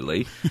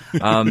immediately.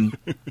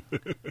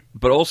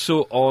 But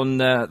also on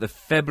the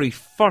February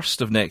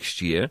 1st of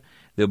next year,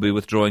 they'll be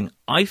withdrawing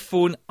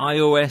iPhone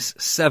iOS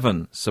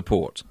 7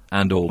 support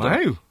and older.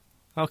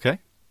 Wow. Okay.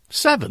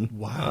 7?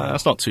 Wow.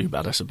 That's not too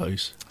bad, I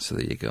suppose. So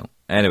there you go.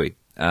 Anyway.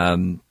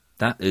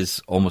 That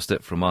is almost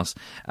it from us.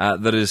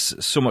 There is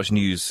so much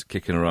news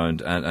kicking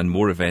around and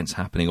more events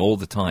happening all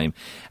the time.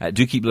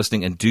 Do keep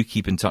listening and do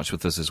keep in touch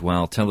with us as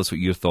well. Tell us what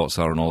your thoughts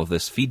are on all of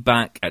this.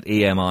 Feedback at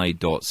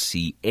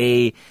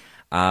ami.ca.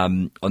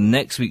 On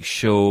next week's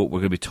show,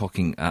 we're going to be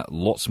talking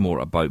lots more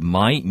about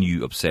my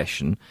new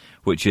obsession,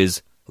 which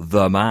is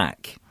the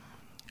Mac.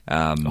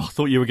 I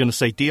thought you were going to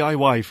say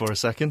DIY for a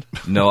second.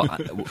 No,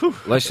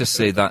 let's just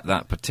say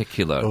that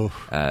particular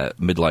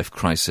midlife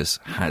crisis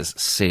has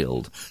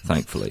sailed,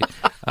 thankfully.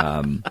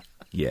 I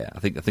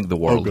think the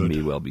world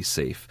may well be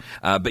safe.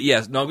 But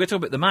yes, no, I'm going to talk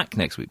about the Mac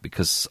next week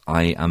because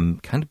I am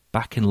kind of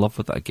back in love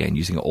with it again,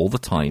 using it all the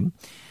time,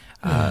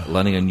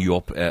 learning a new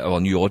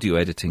audio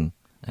editing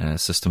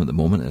system at the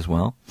moment as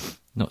well.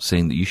 Not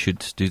saying that you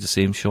should do the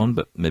same, Sean,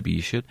 but maybe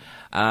you should.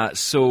 Going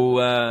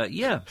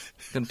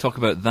to talk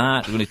about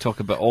that. We're going to talk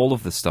about all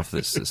of the stuff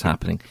that's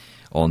happening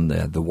on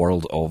the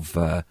world of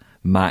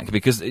Mac.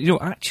 Because,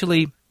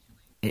 actually,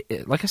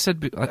 like I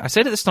said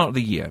at the start of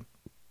the year,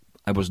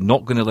 I was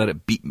not going to let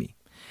it beat me.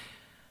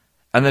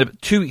 And then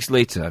about 2 weeks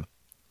later,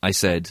 I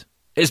said,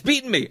 it's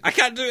beaten me. I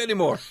can't do it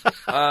anymore.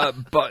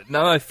 But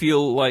now I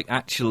feel like,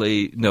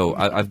 actually, no,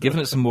 I've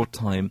given it some more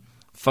time.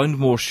 Found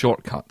more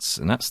shortcuts,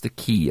 and that's the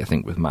key, I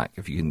think, with Mac.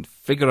 If you can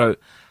figure out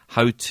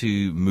how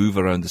to move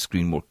around the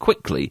screen more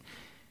quickly,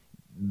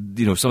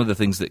 some of the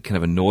things that kind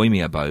of annoy me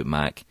about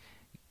Mac,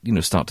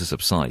 start to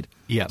subside.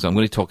 Yeah. So I'm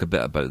going to talk a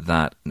bit about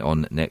that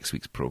on next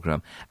week's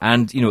program.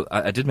 And,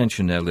 I did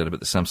mention earlier about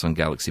the Samsung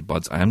Galaxy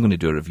Buds. I am going to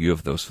do a review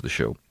of those for the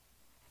show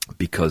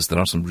because there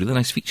are some really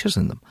nice features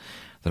in them.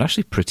 They're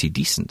actually pretty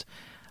decent.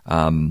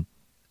 And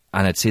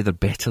I'd say they're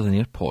better than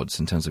AirPods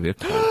in terms of air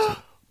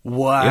quality.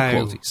 Wow. Air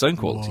quality, sound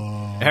quality.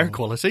 Whoa. Air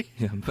quality?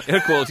 Yeah, but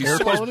air quality is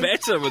so much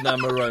better when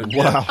I'm around.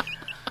 Wow.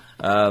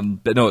 Yeah.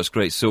 But no, it's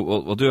great. So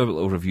we'll do a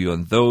little review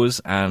on those,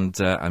 and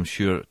I'm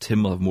sure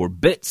Tim will have more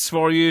bits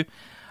for you.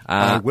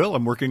 I will.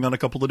 I'm working on a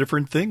couple of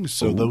different things,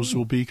 so those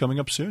will be coming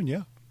up soon,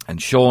 yeah.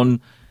 And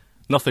Sean?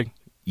 Nothing.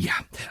 Yeah.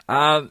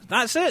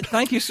 That's it.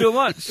 Thank you so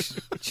much.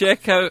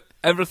 Check out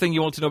everything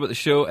you want to know about the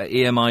show at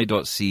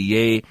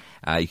ami.ca.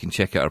 You can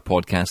check out our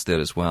podcast there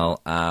as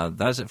well.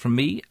 That's it from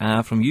me.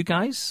 From you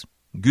guys,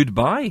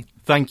 goodbye.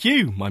 Thank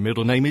you. My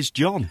middle name is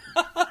John.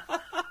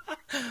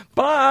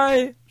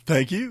 Bye.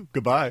 Thank you.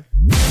 Goodbye.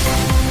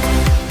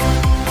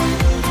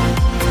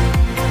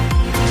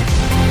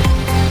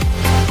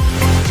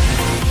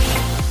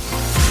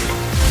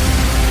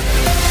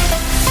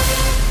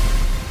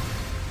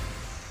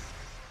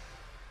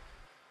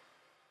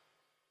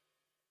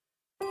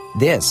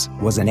 This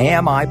was an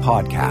AMI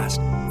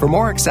podcast. For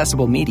more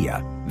accessible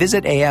media,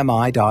 visit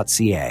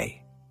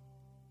ami.ca.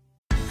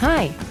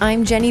 Hi,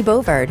 I'm Jenny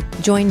Bovard.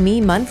 Join me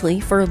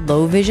monthly for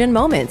Low Vision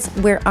Moments,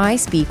 where I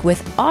speak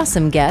with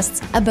awesome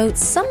guests about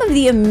some of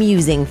the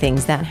amusing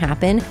things that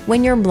happen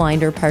when you're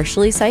blind or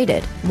partially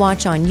sighted.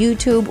 Watch on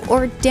YouTube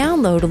or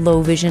download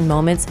Low Vision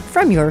Moments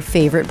from your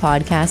favorite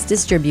podcast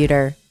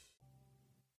distributor.